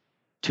other,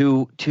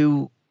 to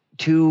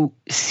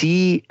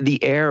see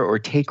the error or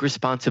take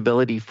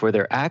responsibility for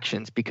their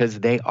actions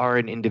because they are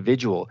an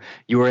individual.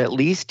 You are at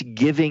least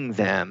giving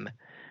them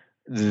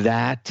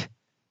that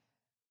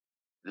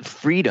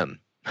freedom,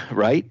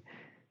 right?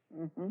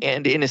 Mm-hmm.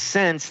 And in a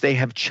sense, they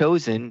have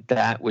chosen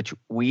that which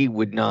we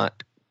would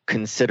not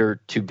consider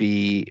to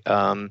be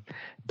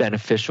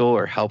beneficial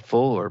or helpful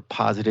or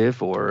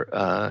positive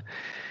or,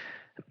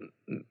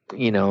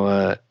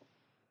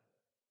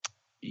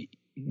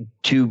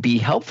 to be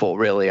helpful,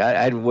 really.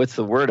 What's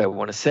the word I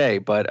want to say?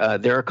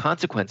 But there are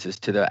consequences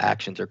to the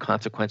actions, or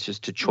consequences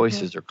to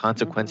choices, mm-hmm. or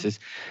consequences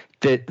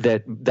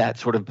mm-hmm. that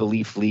sort of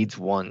belief leads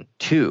one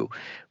to.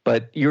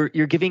 But you're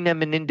giving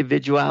them an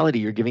individuality.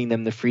 You're giving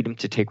them the freedom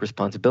to take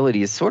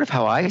responsibility. Is sort of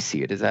how I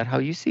see it. Is that how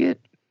you see it?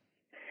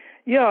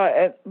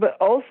 Yeah, but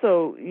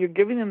also you're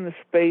giving them the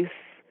space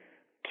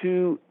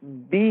to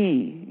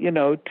be,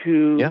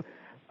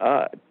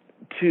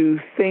 to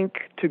think,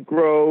 to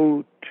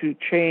grow, to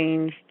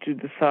change, to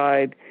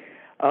decide.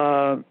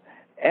 And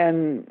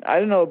I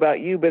don't know about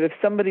you, but if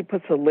somebody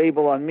puts a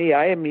label on me,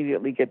 I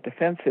immediately get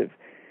defensive.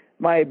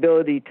 My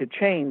ability to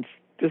change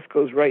just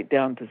goes right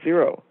down to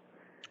zero.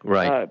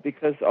 Right.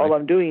 Because all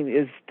I'm doing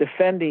is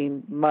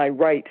defending my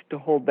right to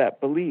hold that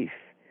belief.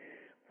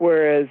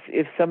 Whereas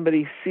if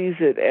somebody sees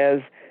it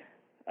as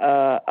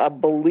a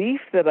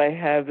belief that I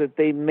have that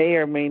they may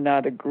or may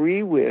not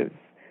agree with,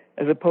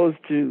 as opposed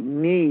to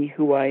me,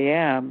 who I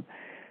am,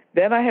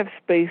 then I have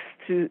space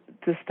to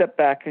step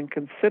back and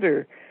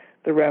consider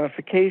the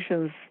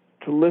ramifications,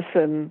 to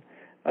listen,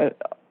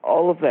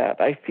 all of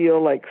that. I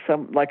feel like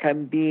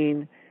I'm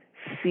being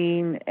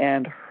seen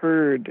and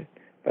heard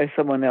by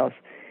someone else.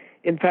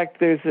 In fact,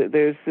 there's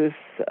this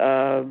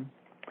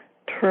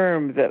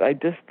term that I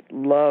just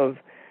love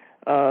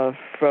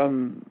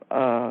from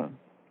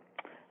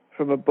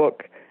a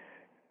book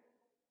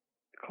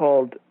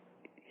called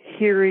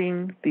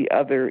 "Hearing the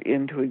Other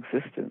into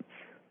Existence."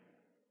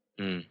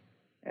 Mm.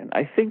 And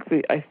I think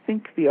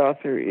the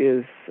author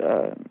is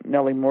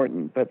Nellie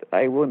Morton, but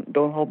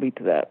don't hold me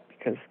to that,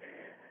 because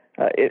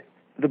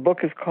the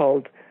book is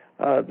called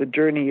 "The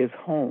Journey is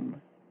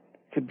Home."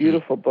 It's a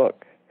beautiful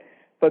book,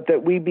 but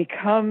that we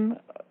become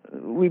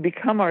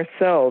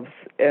ourselves,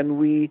 and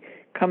we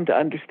come to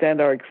understand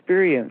our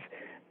experience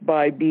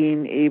by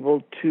being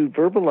able to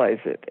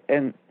verbalize it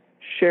and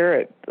share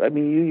it. I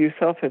mean, you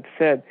yourself have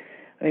said,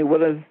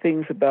 one of the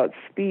things about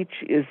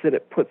speech is that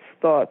it puts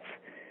thoughts,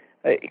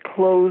 it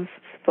closes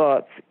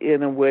thoughts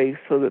in a way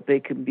so that they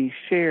can be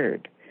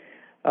shared.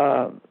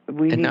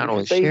 We need not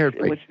only space shared,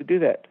 in which to do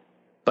that,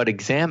 but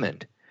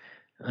examined.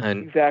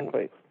 And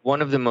exactly.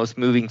 One of the most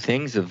moving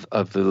things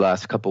of the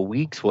last couple of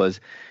weeks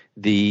was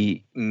the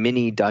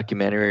mini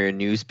documentary or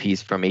news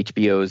piece from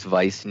HBO's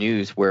Vice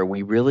News, where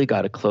we really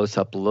got a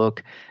close-up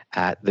look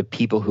at the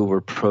people who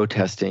were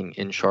protesting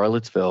in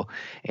Charlottesville.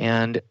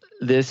 And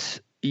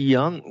this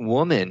young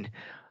woman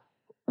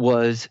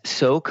was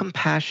so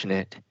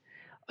compassionate.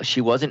 She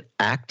wasn't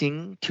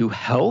acting to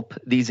help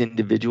these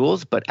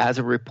individuals, but as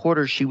a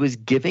reporter, she was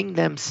giving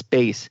them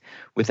space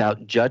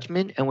without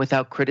judgment and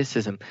without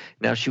criticism.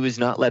 Now, she was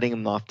not letting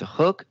them off the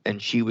hook,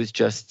 and she was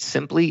just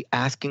simply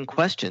asking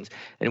questions.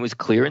 And it was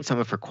clear in some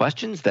of her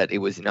questions that it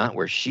was not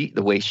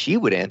the way she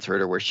would answer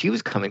it or where she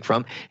was coming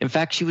from. In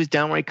fact, she was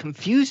downright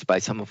confused by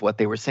some of what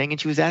they were saying,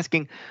 and she was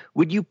asking,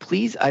 "Would you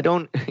please, I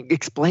don't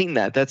explain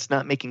that. That's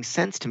not making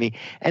sense to me."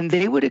 And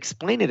they would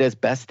explain it as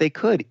best they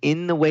could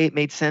in the way it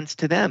made sense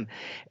to them.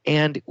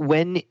 And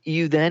when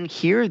you then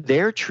hear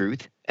their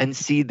truth and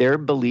see their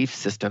belief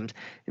systems,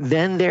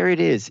 then there it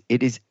is.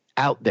 It is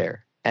out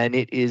there, and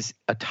it is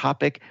a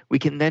topic we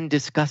can then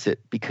discuss it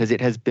because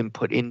it has been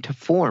put into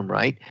form,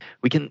 right?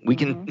 We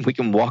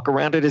can walk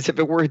around it as if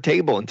it were a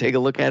table and take a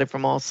look at it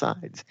from all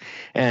sides,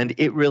 and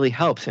it really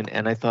helps.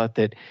 And I thought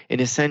that in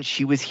a sense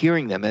she was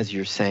hearing them, as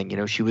you're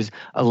saying. She was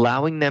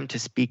allowing them to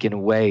speak in a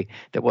way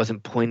that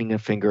wasn't pointing a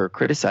finger or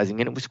criticizing,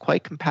 and it was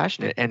quite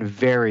compassionate and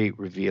very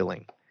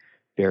revealing.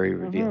 Very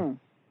revealing.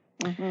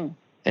 Mm-hmm.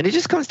 And it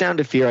just comes down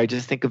to fear. I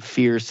just think of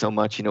fear so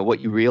much. What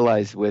you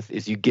realize with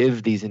is you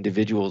give these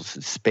individuals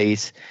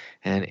space,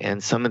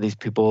 and some of these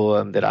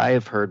people that I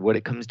have heard, what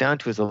it comes down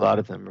to is a lot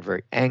of them are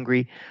very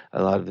angry.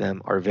 A lot of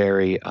them are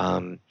very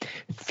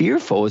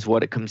fearful. Is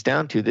what it comes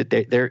down to. That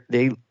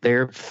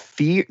they're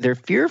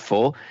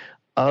fearful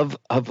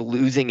of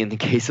losing. In the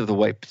case of the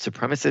white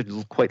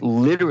supremacists, quite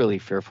literally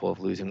fearful of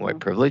losing white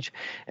privilege,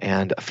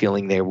 and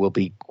feeling they will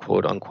be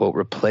quote unquote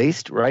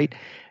replaced, right?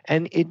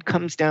 And it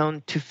comes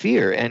down to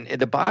fear. And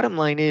the bottom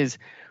line is,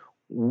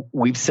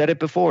 we've said it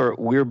before,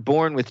 we're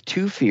born with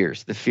two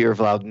fears: the fear of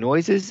loud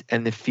noises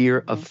and the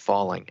fear of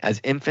falling. As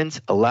infants,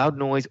 a loud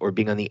noise or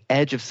being on the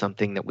edge of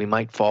something that we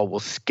might fall will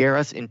scare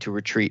us into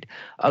retreat.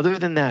 Other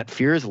than that,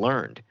 fear is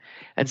learned.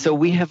 And so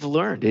we have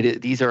learned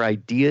these are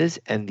ideas,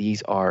 and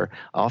these are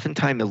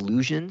oftentimes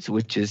illusions,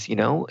 which is,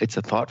 it's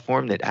a thought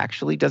form that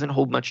actually doesn't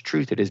hold much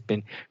truth. It has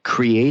been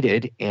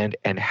created and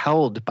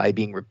held by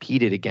being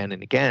repeated again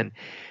and again.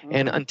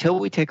 And until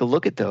we take a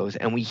look at those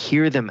and we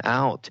hear them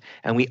out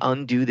and we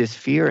undo this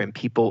fear, and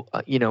people,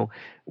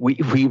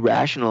 we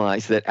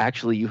rationalize that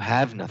actually you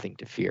have nothing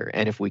to fear.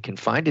 And if we can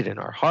find it in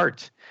our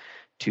hearts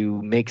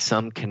to make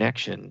some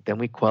connection, then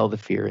we quell the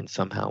fear, and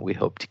somehow we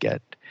hope to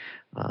get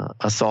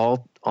us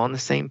all on the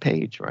same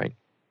page, right?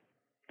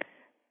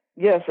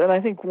 Yes, and I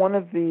think one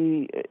of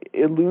the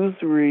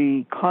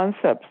illusory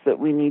concepts that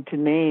we need to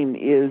name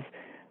is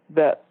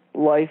that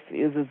life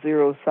is a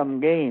zero-sum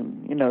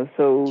game.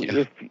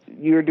 If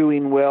you're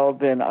doing well,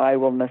 then I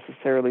will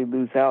necessarily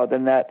lose out,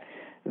 and that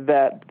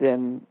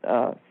then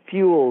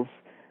fuels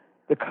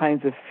the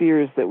kinds of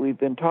fears that we've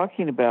been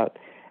talking about.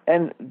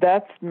 And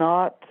that's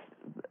not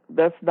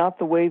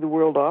the way the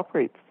world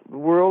operates.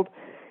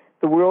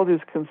 The world is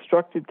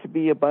constructed to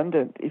be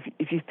abundant.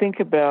 If you think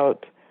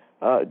about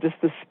just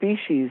the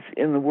species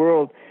in the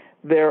world,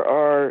 there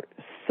are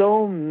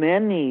so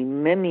many,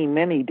 many,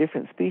 many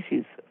different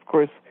species. Of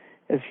course,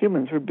 as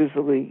humans, we're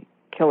busily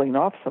killing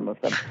off some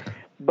of them.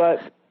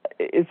 But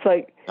it's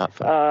like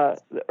the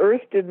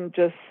Earth didn't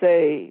just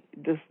say,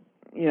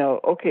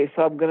 okay,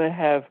 so I'm going to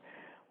have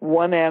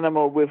one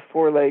animal with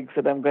 4 legs,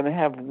 and I'm going to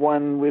have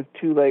one with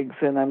 2 legs,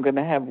 and I'm going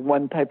to have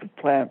one type of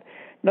plant.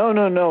 No.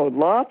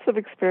 Lots of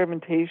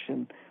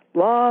experimentation,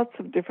 lots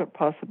of different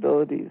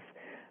possibilities,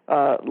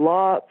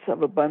 lots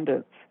of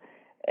abundance.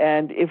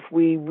 And if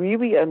we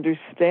really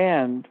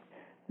understand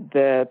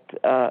that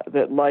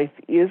life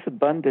is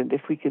abundant,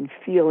 if we can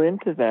feel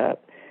into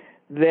that,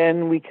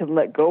 then we can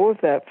let go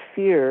of that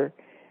fear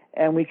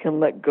and we can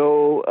let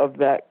go of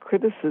that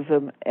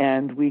criticism,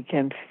 and we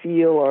can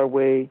feel our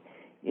way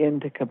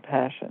into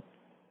compassion.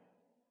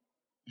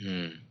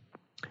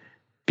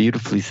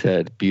 Beautifully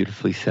said.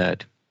 Beautifully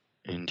said.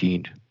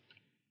 Indeed.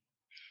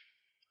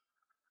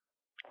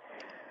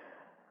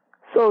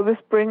 So this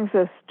brings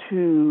us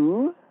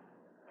to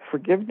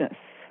forgiveness.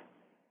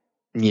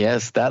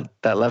 Yes, that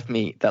left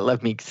me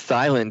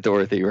silent,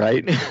 Dorothy,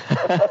 right?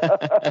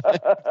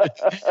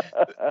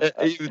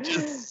 You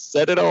just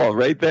said it all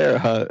right there,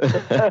 huh?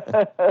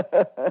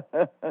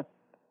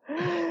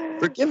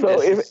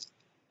 Forgiveness.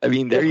 So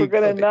there you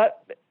go.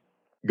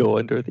 Go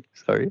on, Dorothy.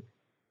 Sorry.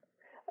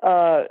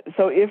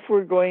 So if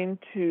we're going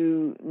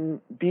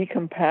to be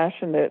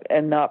compassionate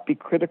and not be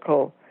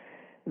critical,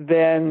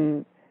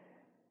 then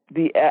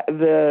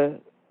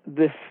the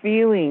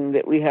feeling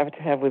that we have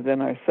to have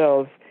within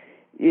ourselves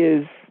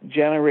is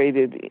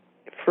generated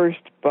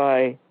first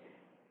by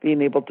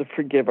being able to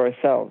forgive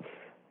ourselves,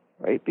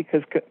 right?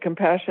 Because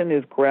compassion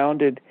is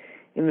grounded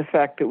in the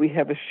fact that we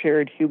have a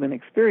shared human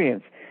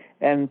experience.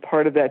 And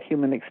part of that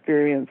human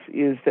experience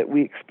is that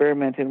we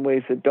experiment in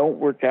ways that don't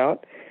work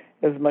out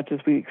as much as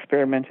we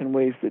experiment in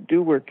ways that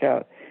do work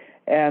out.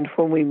 And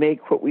when we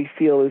make what we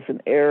feel is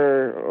an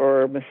error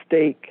or a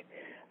mistake,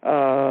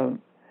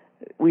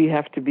 we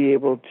have to be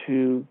able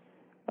to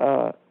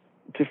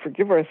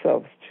forgive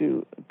ourselves,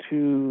 to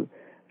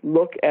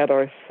look at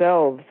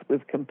ourselves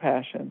with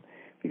compassion,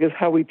 because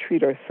how we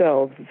treat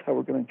ourselves is how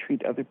we're going to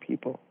treat other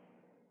people.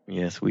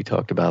 Yes, we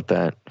talked about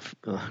that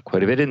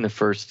quite a bit in the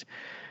first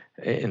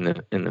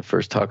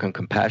talk on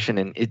compassion,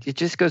 and it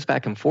just goes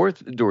back and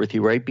forth, Dorothy,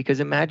 right? Because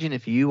imagine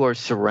if you are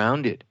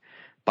surrounded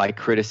by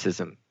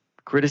criticism.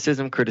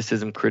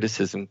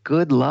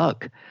 Good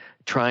luck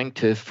trying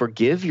to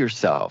forgive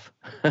yourself.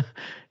 I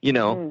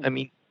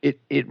mean,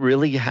 it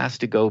really has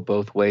to go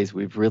both ways.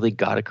 We've really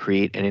got to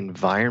create an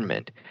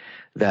environment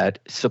that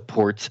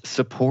supports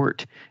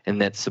support,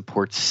 and that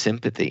supports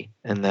sympathy,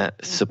 and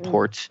that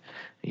supports,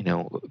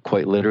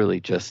 quite literally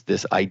just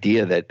this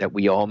idea that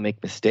we all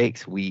make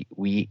mistakes. We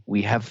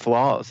have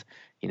flaws,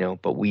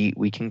 but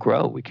we can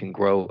grow. We can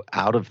grow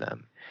out of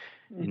them.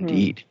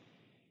 Indeed.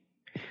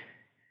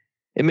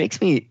 It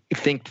makes me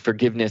think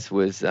forgiveness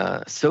was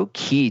so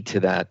key to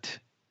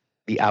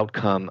the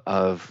outcome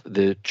of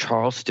the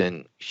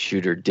Charleston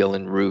shooter,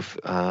 Dylan Roof,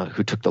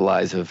 who took the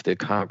lives of the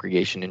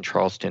congregation in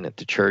Charleston at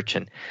the church.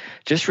 And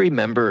just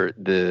remember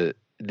the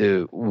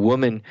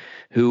woman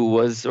who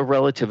was a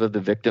relative of the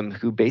victim,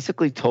 who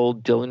basically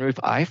told Dylan Roof,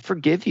 "I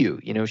forgive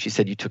you." She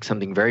said, "You took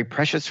something very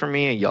precious from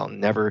me. I'll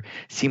never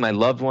see my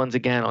loved ones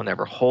again. I'll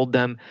never hold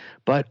them.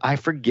 But I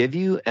forgive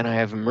you, and I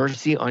have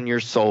mercy on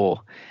your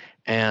soul."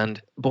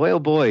 And boy, oh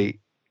boy,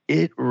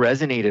 it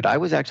resonated. I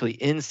was actually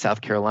in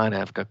South Carolina.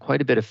 I've got quite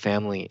a bit of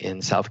family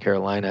in South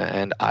Carolina,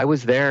 and I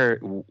was there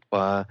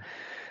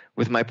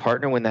with my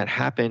partner when that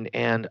happened,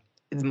 and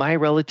my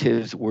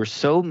relatives were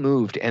so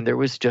moved, and there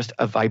was just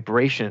a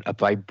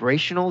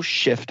vibrational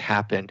shift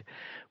happened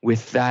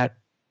with that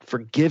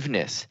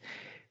forgiveness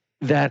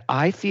that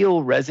I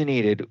feel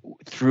resonated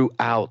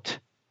throughout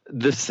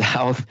the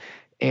South,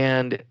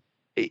 and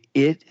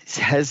it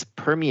has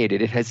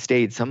permeated. It has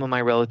stayed. Some of my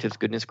relatives,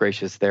 goodness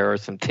gracious, there are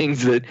some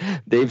things that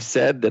they've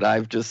said that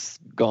I've just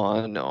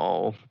gone,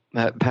 "Oh,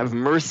 have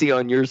mercy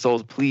on your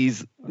souls.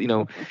 Please,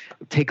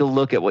 take a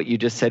look at what you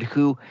just said,"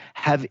 who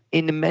have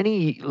in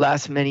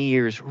last many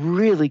years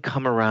really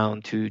come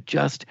around to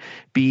just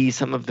be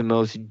some of the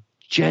most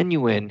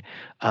genuine,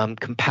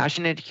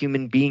 compassionate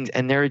human beings.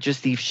 And there are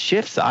just these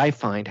shifts I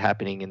find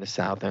happening in the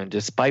South. And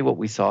despite what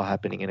we saw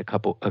happening in a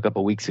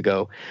couple weeks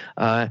ago,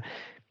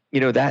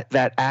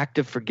 that act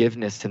of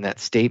forgiveness and that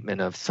statement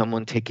of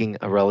someone taking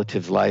a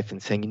relative's life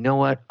and saying, "You know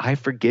what, I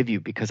forgive you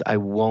because I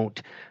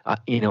won't,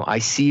 I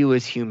see you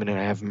as human and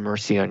I have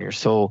mercy on your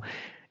soul."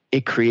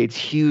 It creates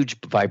huge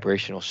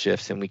vibrational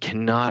shifts, and we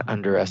cannot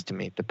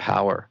underestimate the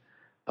power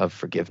of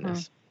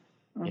forgiveness.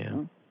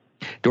 Yeah.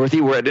 Dorothy,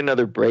 we're at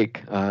another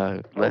break.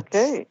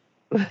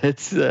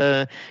 Let's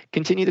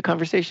continue the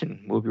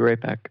conversation. We'll be right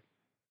back.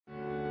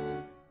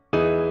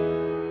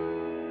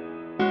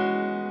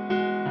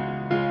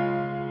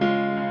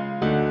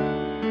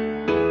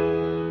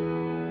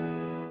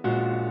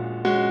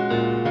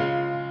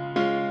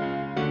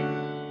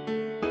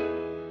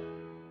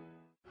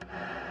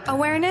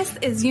 Awareness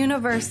is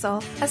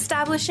universal.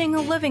 Establishing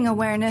a living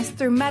awareness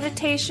through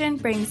meditation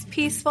brings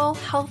peaceful,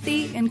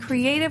 healthy, and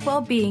creative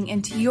well-being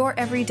into your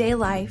everyday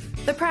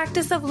life. The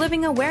practice of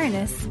living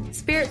awareness,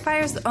 Spirit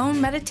Fire's own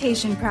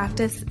meditation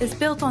practice, is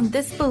built on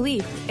this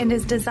belief and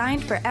is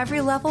designed for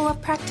every level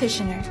of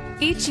practitioner.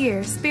 Each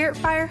year, Spirit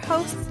Fire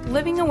hosts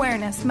living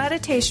awareness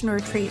meditation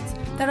retreats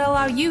that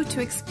allow you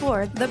to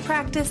explore the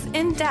practice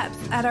in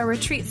depth at our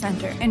retreat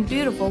center in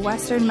beautiful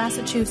Western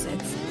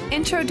Massachusetts.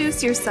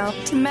 Introduce yourself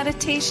to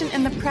meditation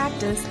and the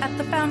practice at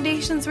the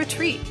Foundation's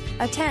retreat.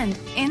 Attend,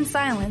 in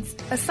silence,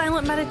 a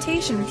silent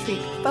meditation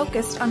retreat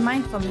focused on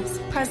mindfulness,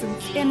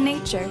 presence, and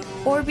nature,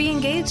 or be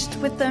engaged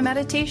with the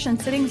meditation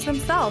sittings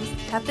themselves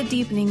at the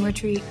Deepening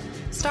Retreat.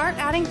 Start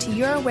adding to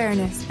your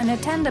awareness and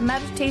attend a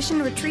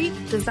meditation retreat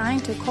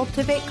designed to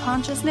cultivate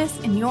consciousness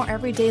in your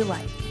everyday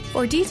life.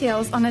 For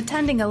details on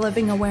attending a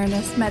Living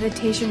Awareness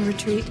meditation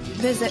retreat,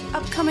 visit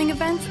upcoming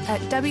events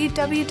at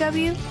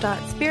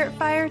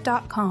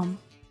www.spiritfire.com.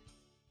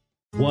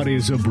 What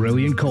is a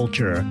brilliant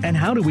culture, and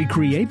how do we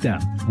create them?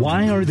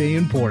 Why are they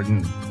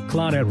important?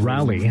 Claudette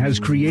Rowley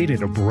has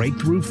created a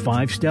breakthrough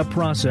 5-step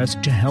process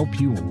to help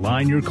you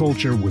align your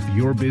culture with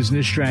your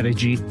business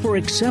strategy for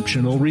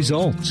exceptional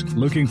results.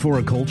 Looking for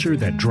a culture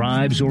that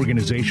drives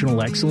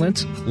organizational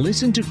excellence?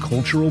 Listen to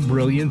Cultural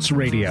Brilliance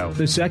Radio,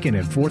 the second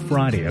and fourth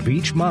Friday of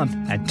each month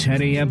at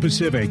 10 a.m.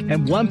 Pacific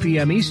and 1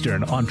 p.m.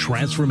 Eastern on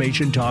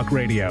Transformation Talk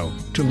Radio.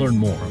 To learn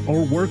more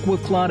or work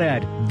with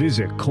Claudette,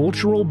 visit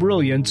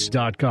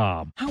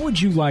culturalbrilliance.com. How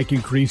would you like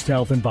increased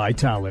health and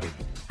vitality?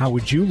 How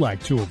would you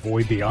like to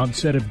avoid the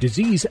onset of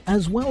disease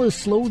as well as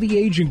slow the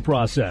aging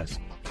process?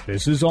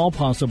 This is all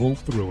possible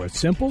through a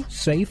simple,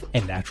 safe,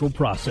 and natural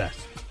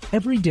process.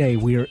 Every day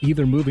we are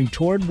either moving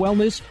toward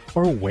wellness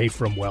or away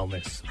from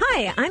wellness.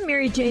 Hi, I'm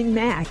Mary Jane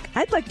Mack.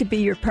 I'd like to be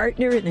your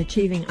partner in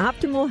achieving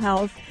optimal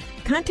health.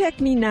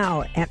 Contact me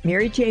now at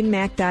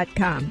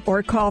maryjanemack.com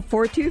or call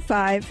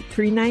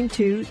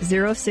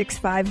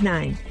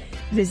 425-392-0659.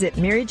 Visit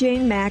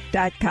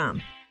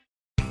maryjanemack.com.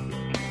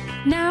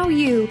 Now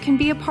you can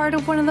be a part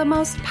of one of the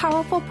most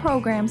powerful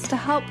programs to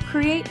help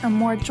create a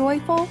more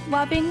joyful,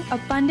 loving,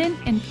 abundant,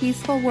 and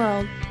peaceful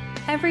world.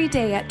 Every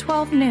day at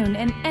 12 noon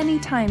in any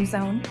time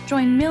zone,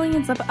 join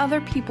millions of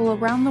other people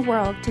around the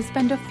world to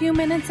spend a few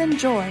minutes in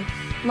joy,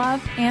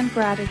 love, and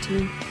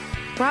gratitude.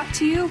 Brought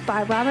to you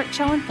by Robert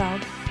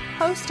Schoenfeld,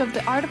 host of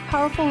the Art of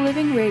Powerful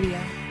Living Radio.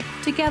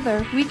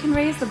 Together, we can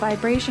raise the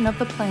vibration of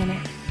the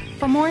planet.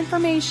 For more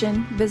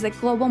information, visit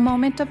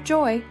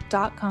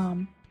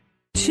globalmomentofjoy.com.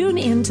 Tune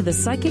in to the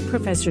Psychic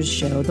Professors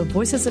Show, The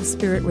Voices of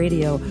Spirit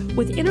Radio,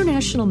 with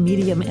international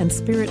medium and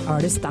spirit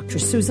artist Dr.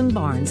 Susan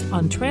Barnes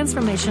on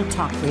Transformation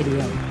Talk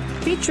Radio,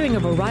 featuring a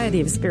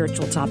variety of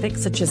spiritual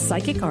topics such as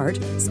psychic art,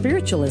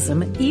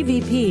 spiritualism,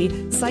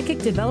 EVP, psychic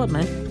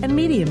development, and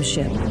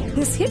mediumship.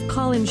 This hit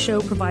call-in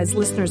show provides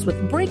listeners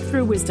with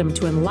breakthrough wisdom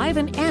to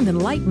enliven and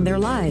enlighten their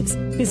lives.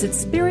 Visit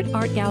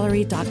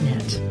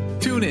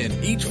spiritartgallery.net. Tune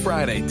in each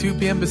Friday, 2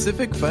 p.m.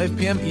 Pacific, 5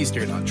 p.m.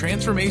 Eastern on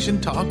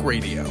Transformation Talk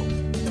Radio.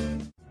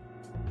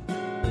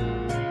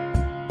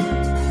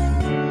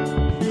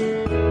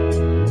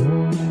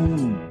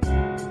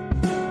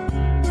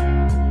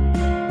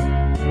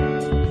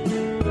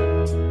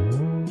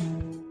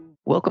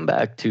 Welcome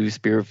back to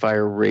Spirit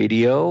Fire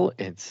Radio.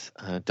 It's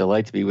a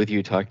delight to be with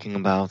you talking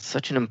about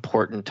such an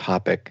important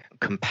topic,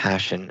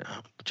 compassion,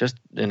 just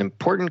an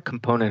important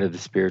component of the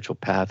spiritual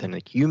path and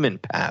the human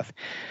path.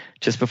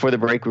 Just before the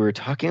break, we were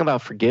talking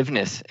about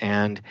forgiveness,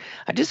 and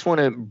I just want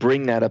to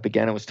bring that up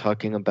again. I was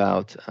talking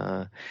about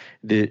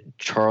the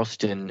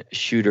Charleston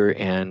shooter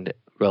and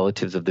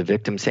relatives of the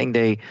victim saying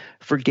they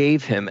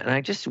forgave him, and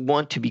I just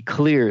want to be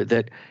clear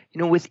that,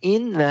 you know,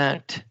 within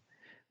that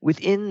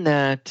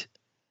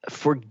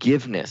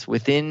forgiveness,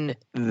 within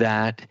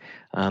that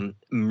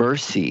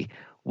mercy,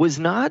 was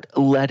not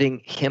letting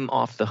him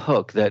off the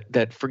hook.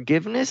 That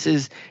forgiveness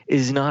is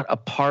not a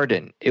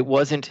pardon. It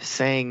wasn't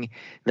saying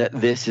that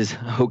this is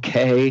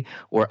okay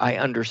or I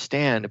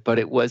understand, but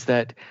it was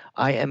that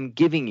I am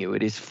giving you.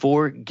 It is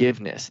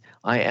forgiveness.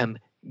 I am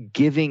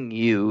giving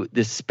you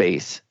this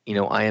space. You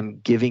know, I am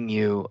giving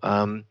you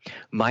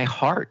my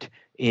heart.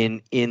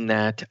 In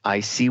that I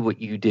see what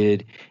you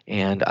did,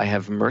 and I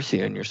have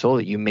mercy on your soul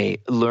that you may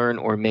learn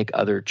or make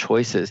other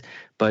choices,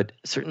 but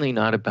certainly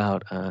not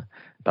about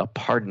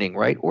pardoning,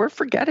 right, or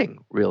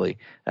forgetting, really,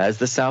 as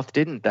the South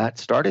didn't. That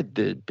started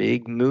the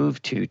big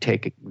move to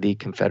take the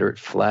Confederate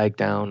flag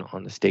down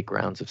on the state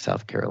grounds of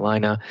South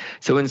Carolina.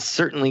 So, and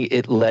certainly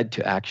it led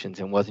to actions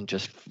and wasn't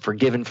just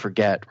forgive and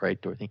forget,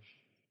 right, Dorothy?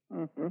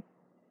 Mm-hmm.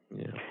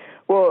 Yeah.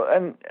 Well,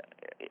 and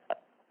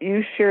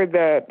you shared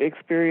that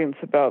experience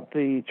about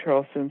the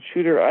Charleston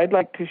shooter. I'd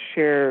like to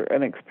share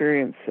an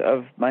experience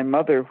of my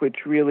mother,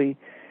 which really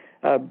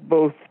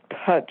both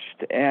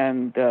touched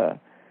and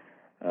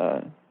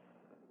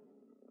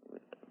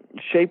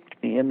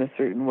shaped me in a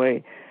certain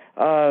way.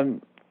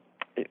 When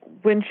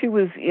she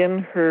was in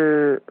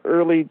her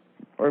early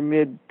or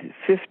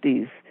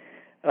mid-50s,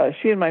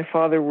 she and my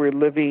father were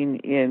living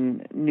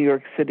in New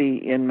York City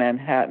in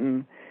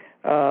Manhattan.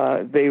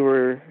 They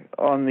were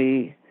on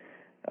the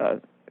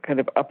kind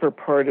of upper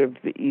part of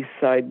the east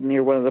side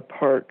near one of the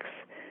parks.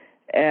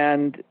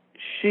 And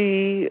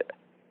she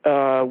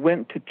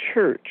went to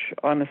church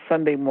on a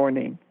Sunday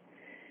morning,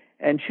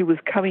 and she was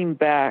coming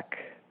back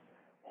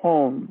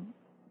home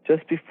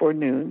just before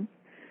noon,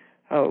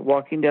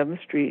 walking down the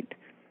street,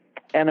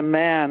 and a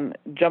man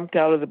jumped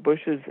out of the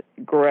bushes,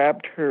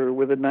 grabbed her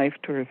with a knife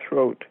to her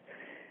throat,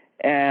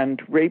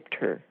 and raped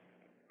her,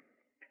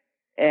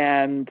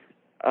 and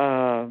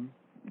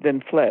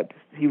then fled.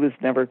 He was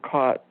never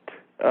caught.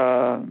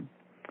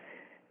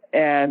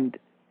 And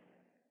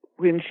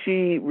when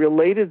she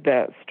related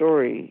that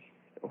story,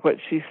 what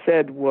she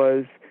said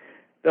was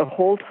the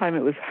whole time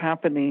it was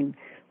happening,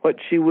 what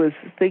she was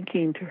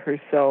thinking to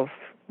herself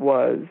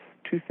was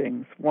two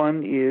things.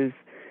 One is,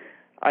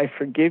 I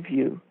forgive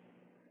you.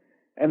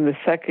 And the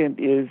second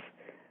is,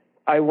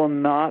 I will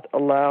not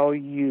allow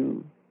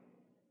you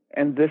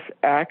and this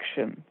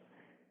action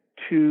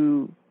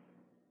to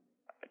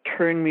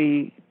turn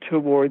me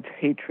towards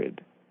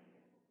hatred.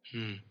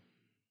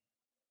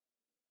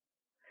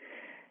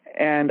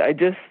 And I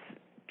just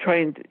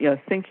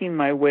thinking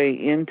my way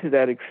into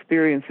that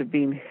experience of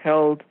being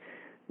held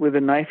with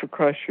a knife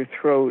across your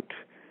throat,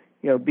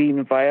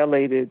 being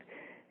violated,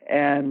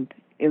 and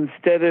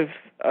instead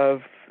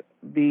of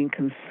being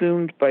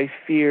consumed by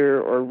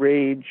fear or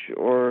rage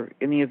or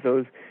any of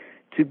those,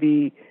 to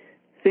be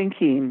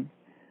thinking,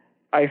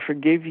 I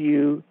forgive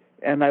you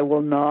and I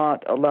will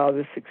not allow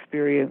this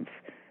experience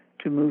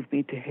to move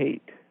me to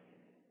hate.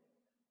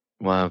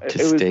 Wow, to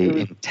stay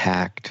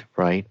intact,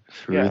 right,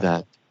 through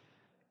that.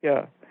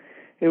 Yeah.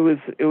 It was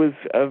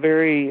a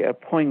very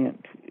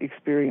poignant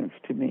experience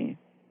to me.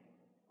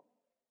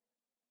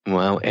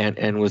 Wow,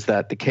 and was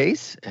that the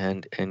case?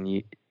 And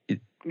you?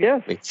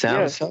 Yes. It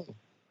sounds so.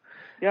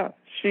 Yeah,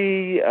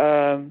 she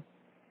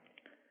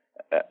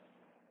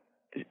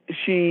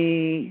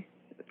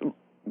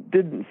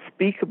didn't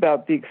speak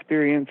about the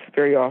experience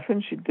very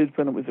often. She did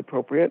when it was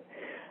appropriate,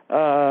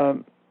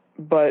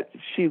 but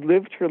she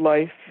lived her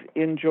life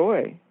in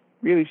joy.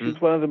 Really,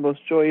 she's one of the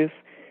most joyous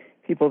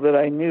people that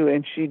I knew,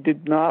 and she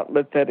did not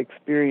let that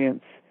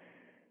experience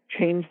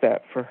change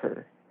that for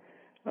her.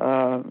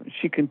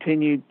 She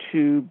continued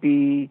to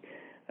be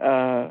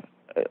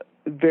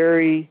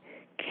very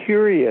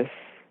curious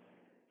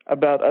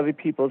about other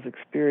people's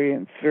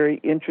experience, very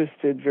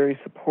interested, very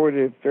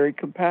supportive, very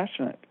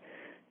compassionate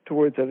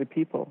towards other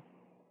people.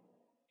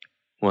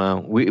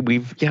 Wow,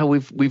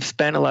 we've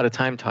spent a lot of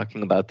time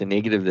talking about the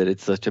negative, that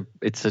it's such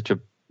a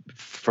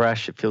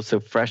fresh. It feels so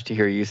fresh to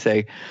hear you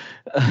say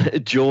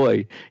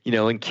joy,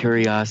 and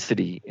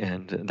curiosity,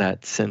 and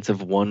that sense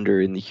of wonder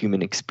in the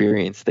human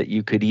experience, that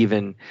you could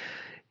even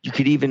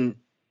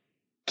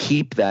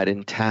keep that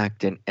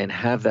intact and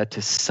have that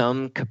to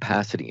some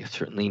capacity.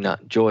 Certainly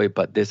not joy,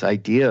 but this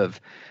idea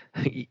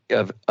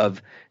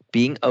of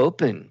being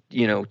open,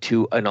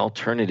 to an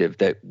alternative,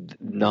 that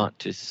not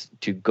just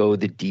to go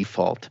the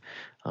default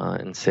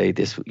and say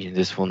this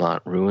will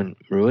not ruin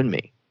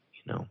me.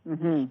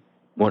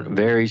 One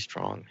very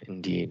strong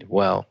indeed.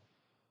 Well,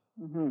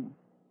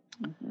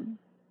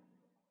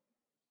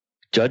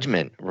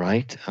 judgment,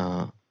 right?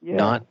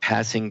 Not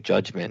passing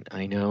judgment.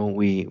 I know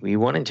we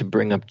wanted to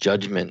bring up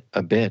judgment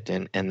a bit,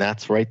 and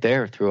that's right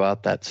there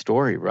throughout that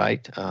story,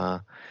 right?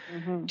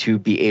 To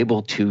be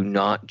able to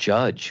not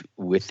judge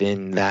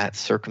within that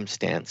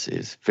circumstance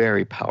is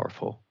very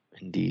powerful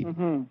indeed.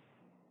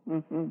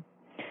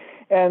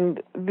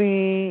 And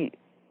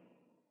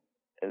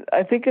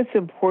I think it's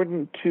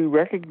important to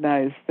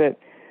recognize that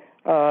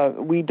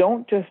we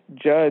don't just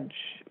judge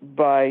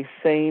by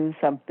saying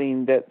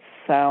something that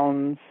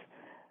sounds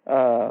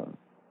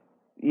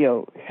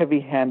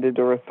heavy-handed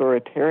or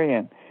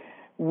authoritarian.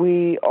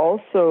 We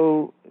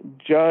also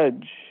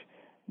judge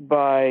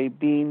by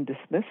being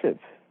dismissive,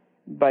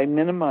 by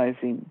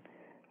minimizing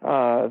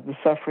the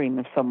suffering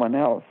of someone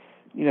else,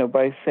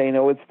 by saying,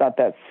 oh, it's not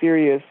that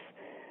serious,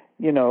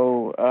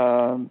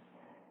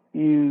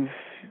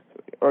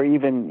 or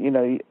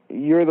even,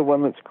 you're the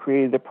one that's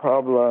created the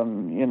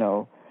problem,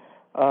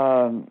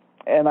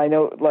 and I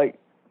know, like,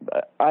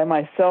 I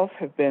myself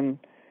have been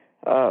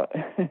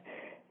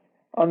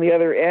on the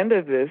other end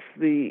of this,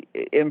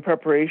 in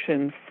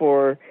preparation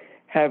for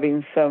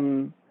having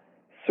some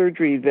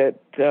surgery that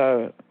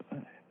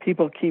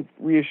people keep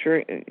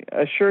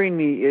assuring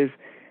me is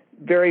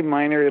very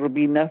minor. It'll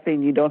be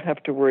nothing. You don't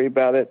have to worry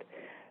about it.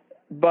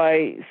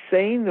 By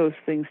saying those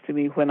things to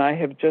me when I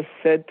have just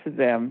said to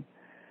them,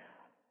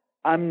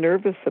 I'm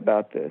nervous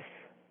about this,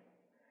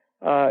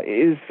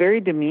 is very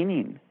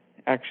demeaning,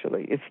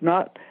 actually. It's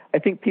not. I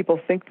think people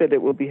think that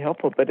it will be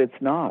helpful, but it's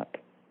not.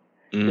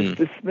 It's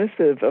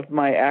dismissive of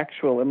my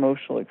actual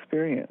emotional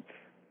experience.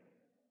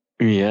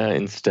 Yeah,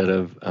 instead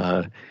of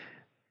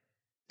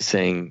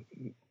saying,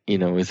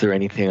 is there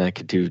anything I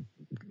could do,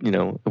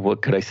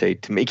 what could I say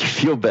to make you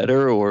feel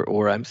better,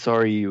 or I'm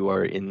sorry you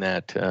are in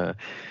that,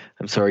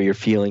 I'm sorry you're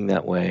feeling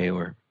that way,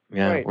 or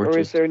right. Or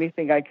is there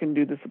anything I can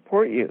do to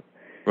support you?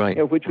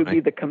 Right. Which would be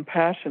the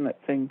compassionate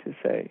thing to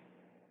say.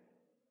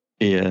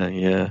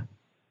 Yeah.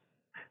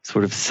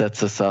 Sort of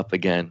sets us up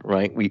again,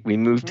 right? We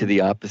move to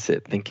the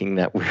opposite, thinking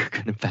that we're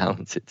going to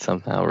balance it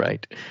somehow,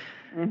 right?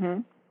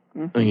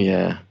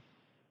 Yeah.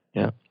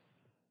 There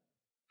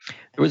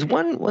was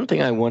one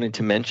thing I wanted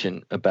to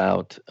mention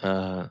about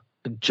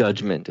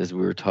judgment, as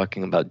we were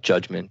talking about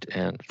judgment,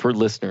 and for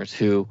listeners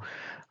who,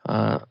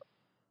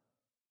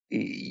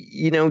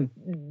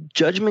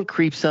 judgment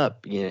creeps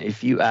up.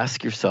 If you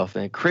ask yourself,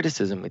 and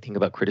criticism, we think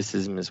about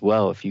criticism as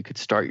well. If you could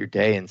start your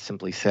day and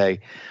simply say,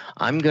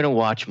 I'm going to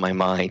watch my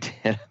mind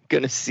and I'm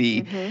going to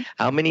see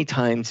how many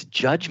times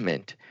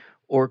judgment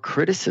or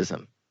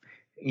criticism,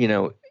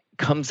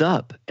 comes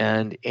up,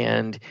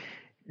 and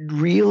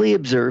really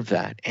observe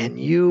that, and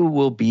you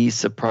will be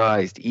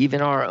surprised.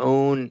 Even our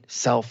own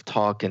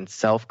self-talk and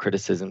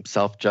self-criticism,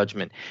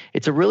 self-judgment.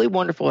 It's a really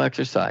wonderful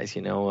exercise,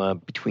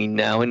 between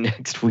now and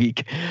next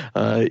week,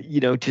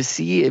 to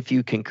see if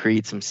you can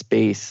create some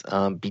space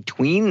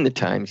between the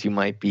times you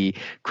might be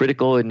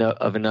critical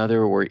of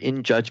another or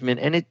in judgment.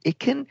 And it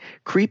can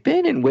creep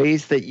in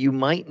ways that you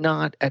might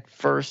not at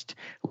first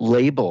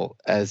label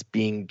as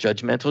being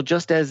judgmental,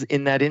 just as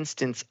in that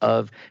instance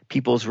of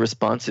people's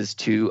responses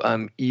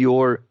to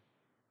your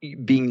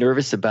being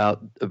nervous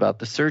about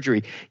the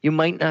surgery. You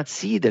might not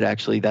see that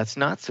actually that's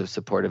not so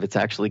supportive. It's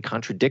actually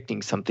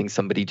contradicting something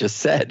somebody just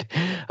said.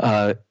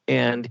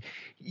 And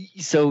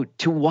so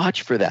to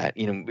watch for that,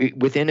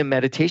 within a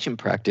meditation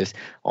practice,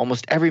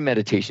 almost every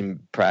meditation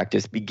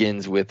practice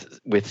begins with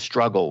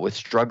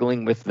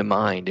struggling with the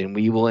mind, and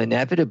we will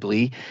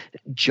inevitably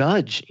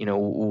judge,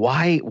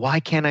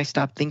 why can't I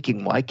stop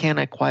thinking? Why can't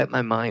I quiet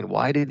my mind?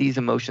 Why do these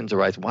emotions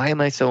arise? Why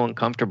am I so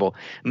uncomfortable?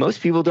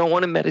 Most people don't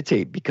want to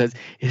meditate because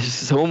there's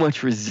so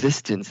much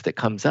resistance that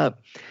comes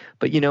up.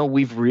 But,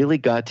 we've really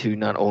got to,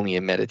 not only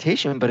in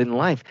meditation, but in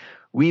life,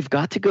 we've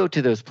got to go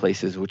to those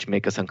places which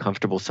make us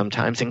uncomfortable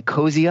sometimes and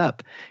cozy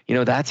up.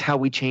 That's how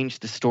we change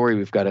the story.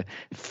 We've got to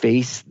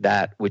face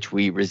that which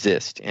we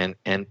resist and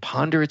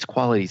ponder its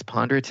qualities,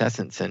 ponder its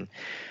essence. And,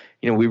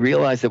 we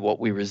realize that what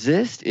we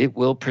resist, it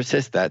will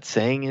persist. That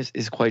saying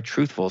is quite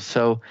truthful.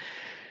 So,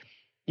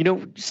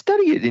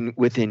 study it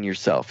within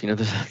yourself.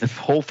 The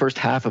whole first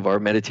half of our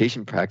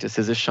meditation practice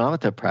is a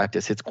shamatha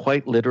practice. It's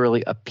quite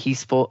literally a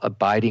peaceful,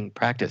 abiding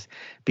practice,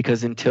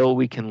 because until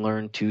we can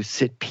learn to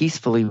sit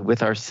peacefully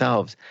with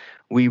ourselves,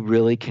 we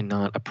really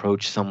cannot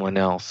approach someone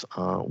else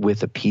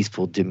with a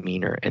peaceful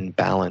demeanor and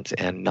balance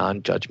and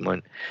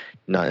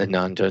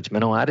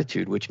non-judgmental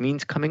attitude, which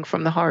means coming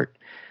from the heart,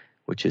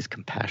 which is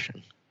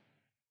compassion.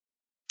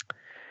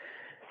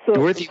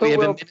 Dorothy, we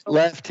have a minute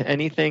left.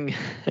 Anything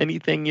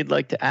you'd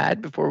like to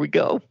add before we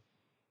go?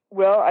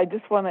 Well, I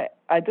just want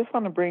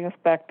to bring us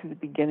back to the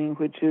beginning,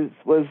 which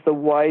was the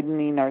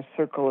widening our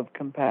circle of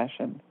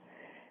compassion.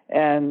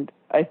 And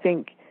I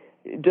think,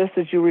 just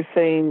as you were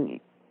saying,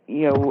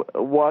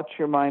 watch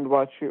your mind,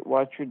 watch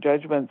your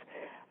judgments.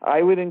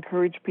 I would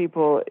encourage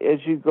people,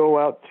 as you go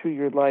out through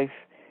your life,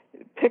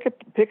 pick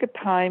a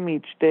time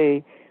each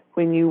day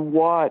when you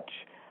watch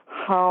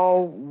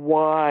how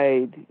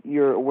wide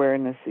your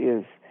awareness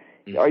is.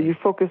 Are you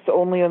focused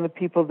only on the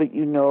people that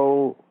you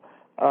know?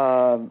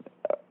 Do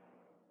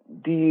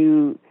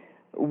you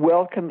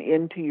welcome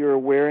into your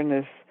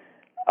awareness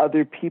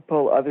other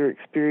people, other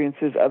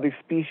experiences, other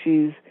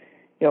species?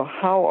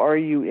 How are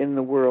you in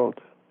the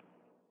world?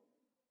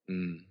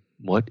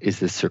 What is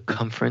the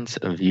circumference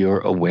of your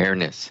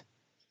awareness?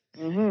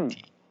 Mm-hmm.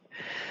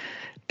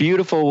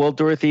 Beautiful. Well,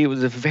 Dorothy, it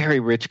was a very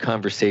rich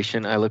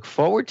conversation. I look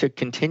forward to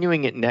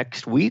continuing it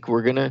next week.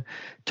 We're going to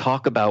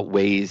talk about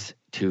ways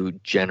to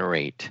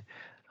generate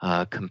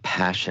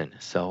compassion.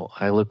 So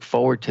I look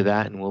forward to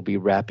that, and we'll be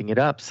wrapping it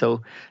up.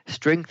 So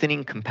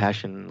strengthening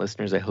compassion,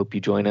 listeners, I hope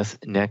you join us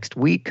next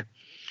week.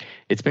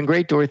 It's been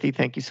great, Dorothy.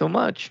 Thank you so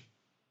much.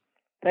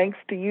 Thanks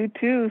to you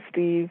too,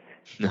 Steve.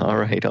 All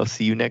right. I'll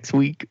see you next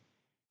week.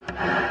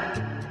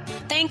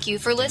 Thank you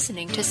for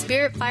listening to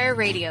Spirit Fire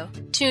Radio.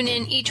 Tune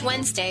in each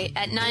Wednesday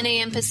at 9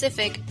 a.m.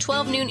 Pacific,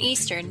 12 noon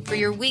Eastern for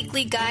your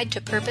weekly guide to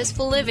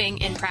purposeful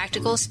living and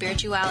practical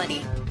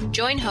spirituality.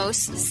 Join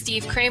hosts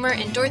Steve Kramer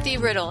and Dorothy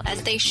Riddle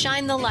as they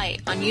shine the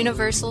light on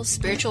universal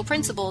spiritual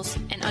principles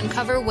and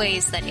uncover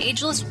ways that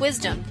ageless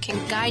wisdom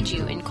can guide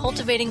you in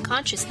cultivating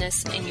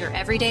consciousness in your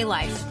everyday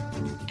life.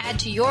 Add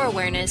to your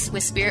awareness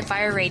with Spirit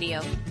Fire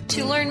Radio.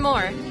 To learn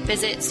more,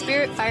 visit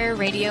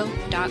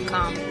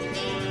spiritfireradio.com.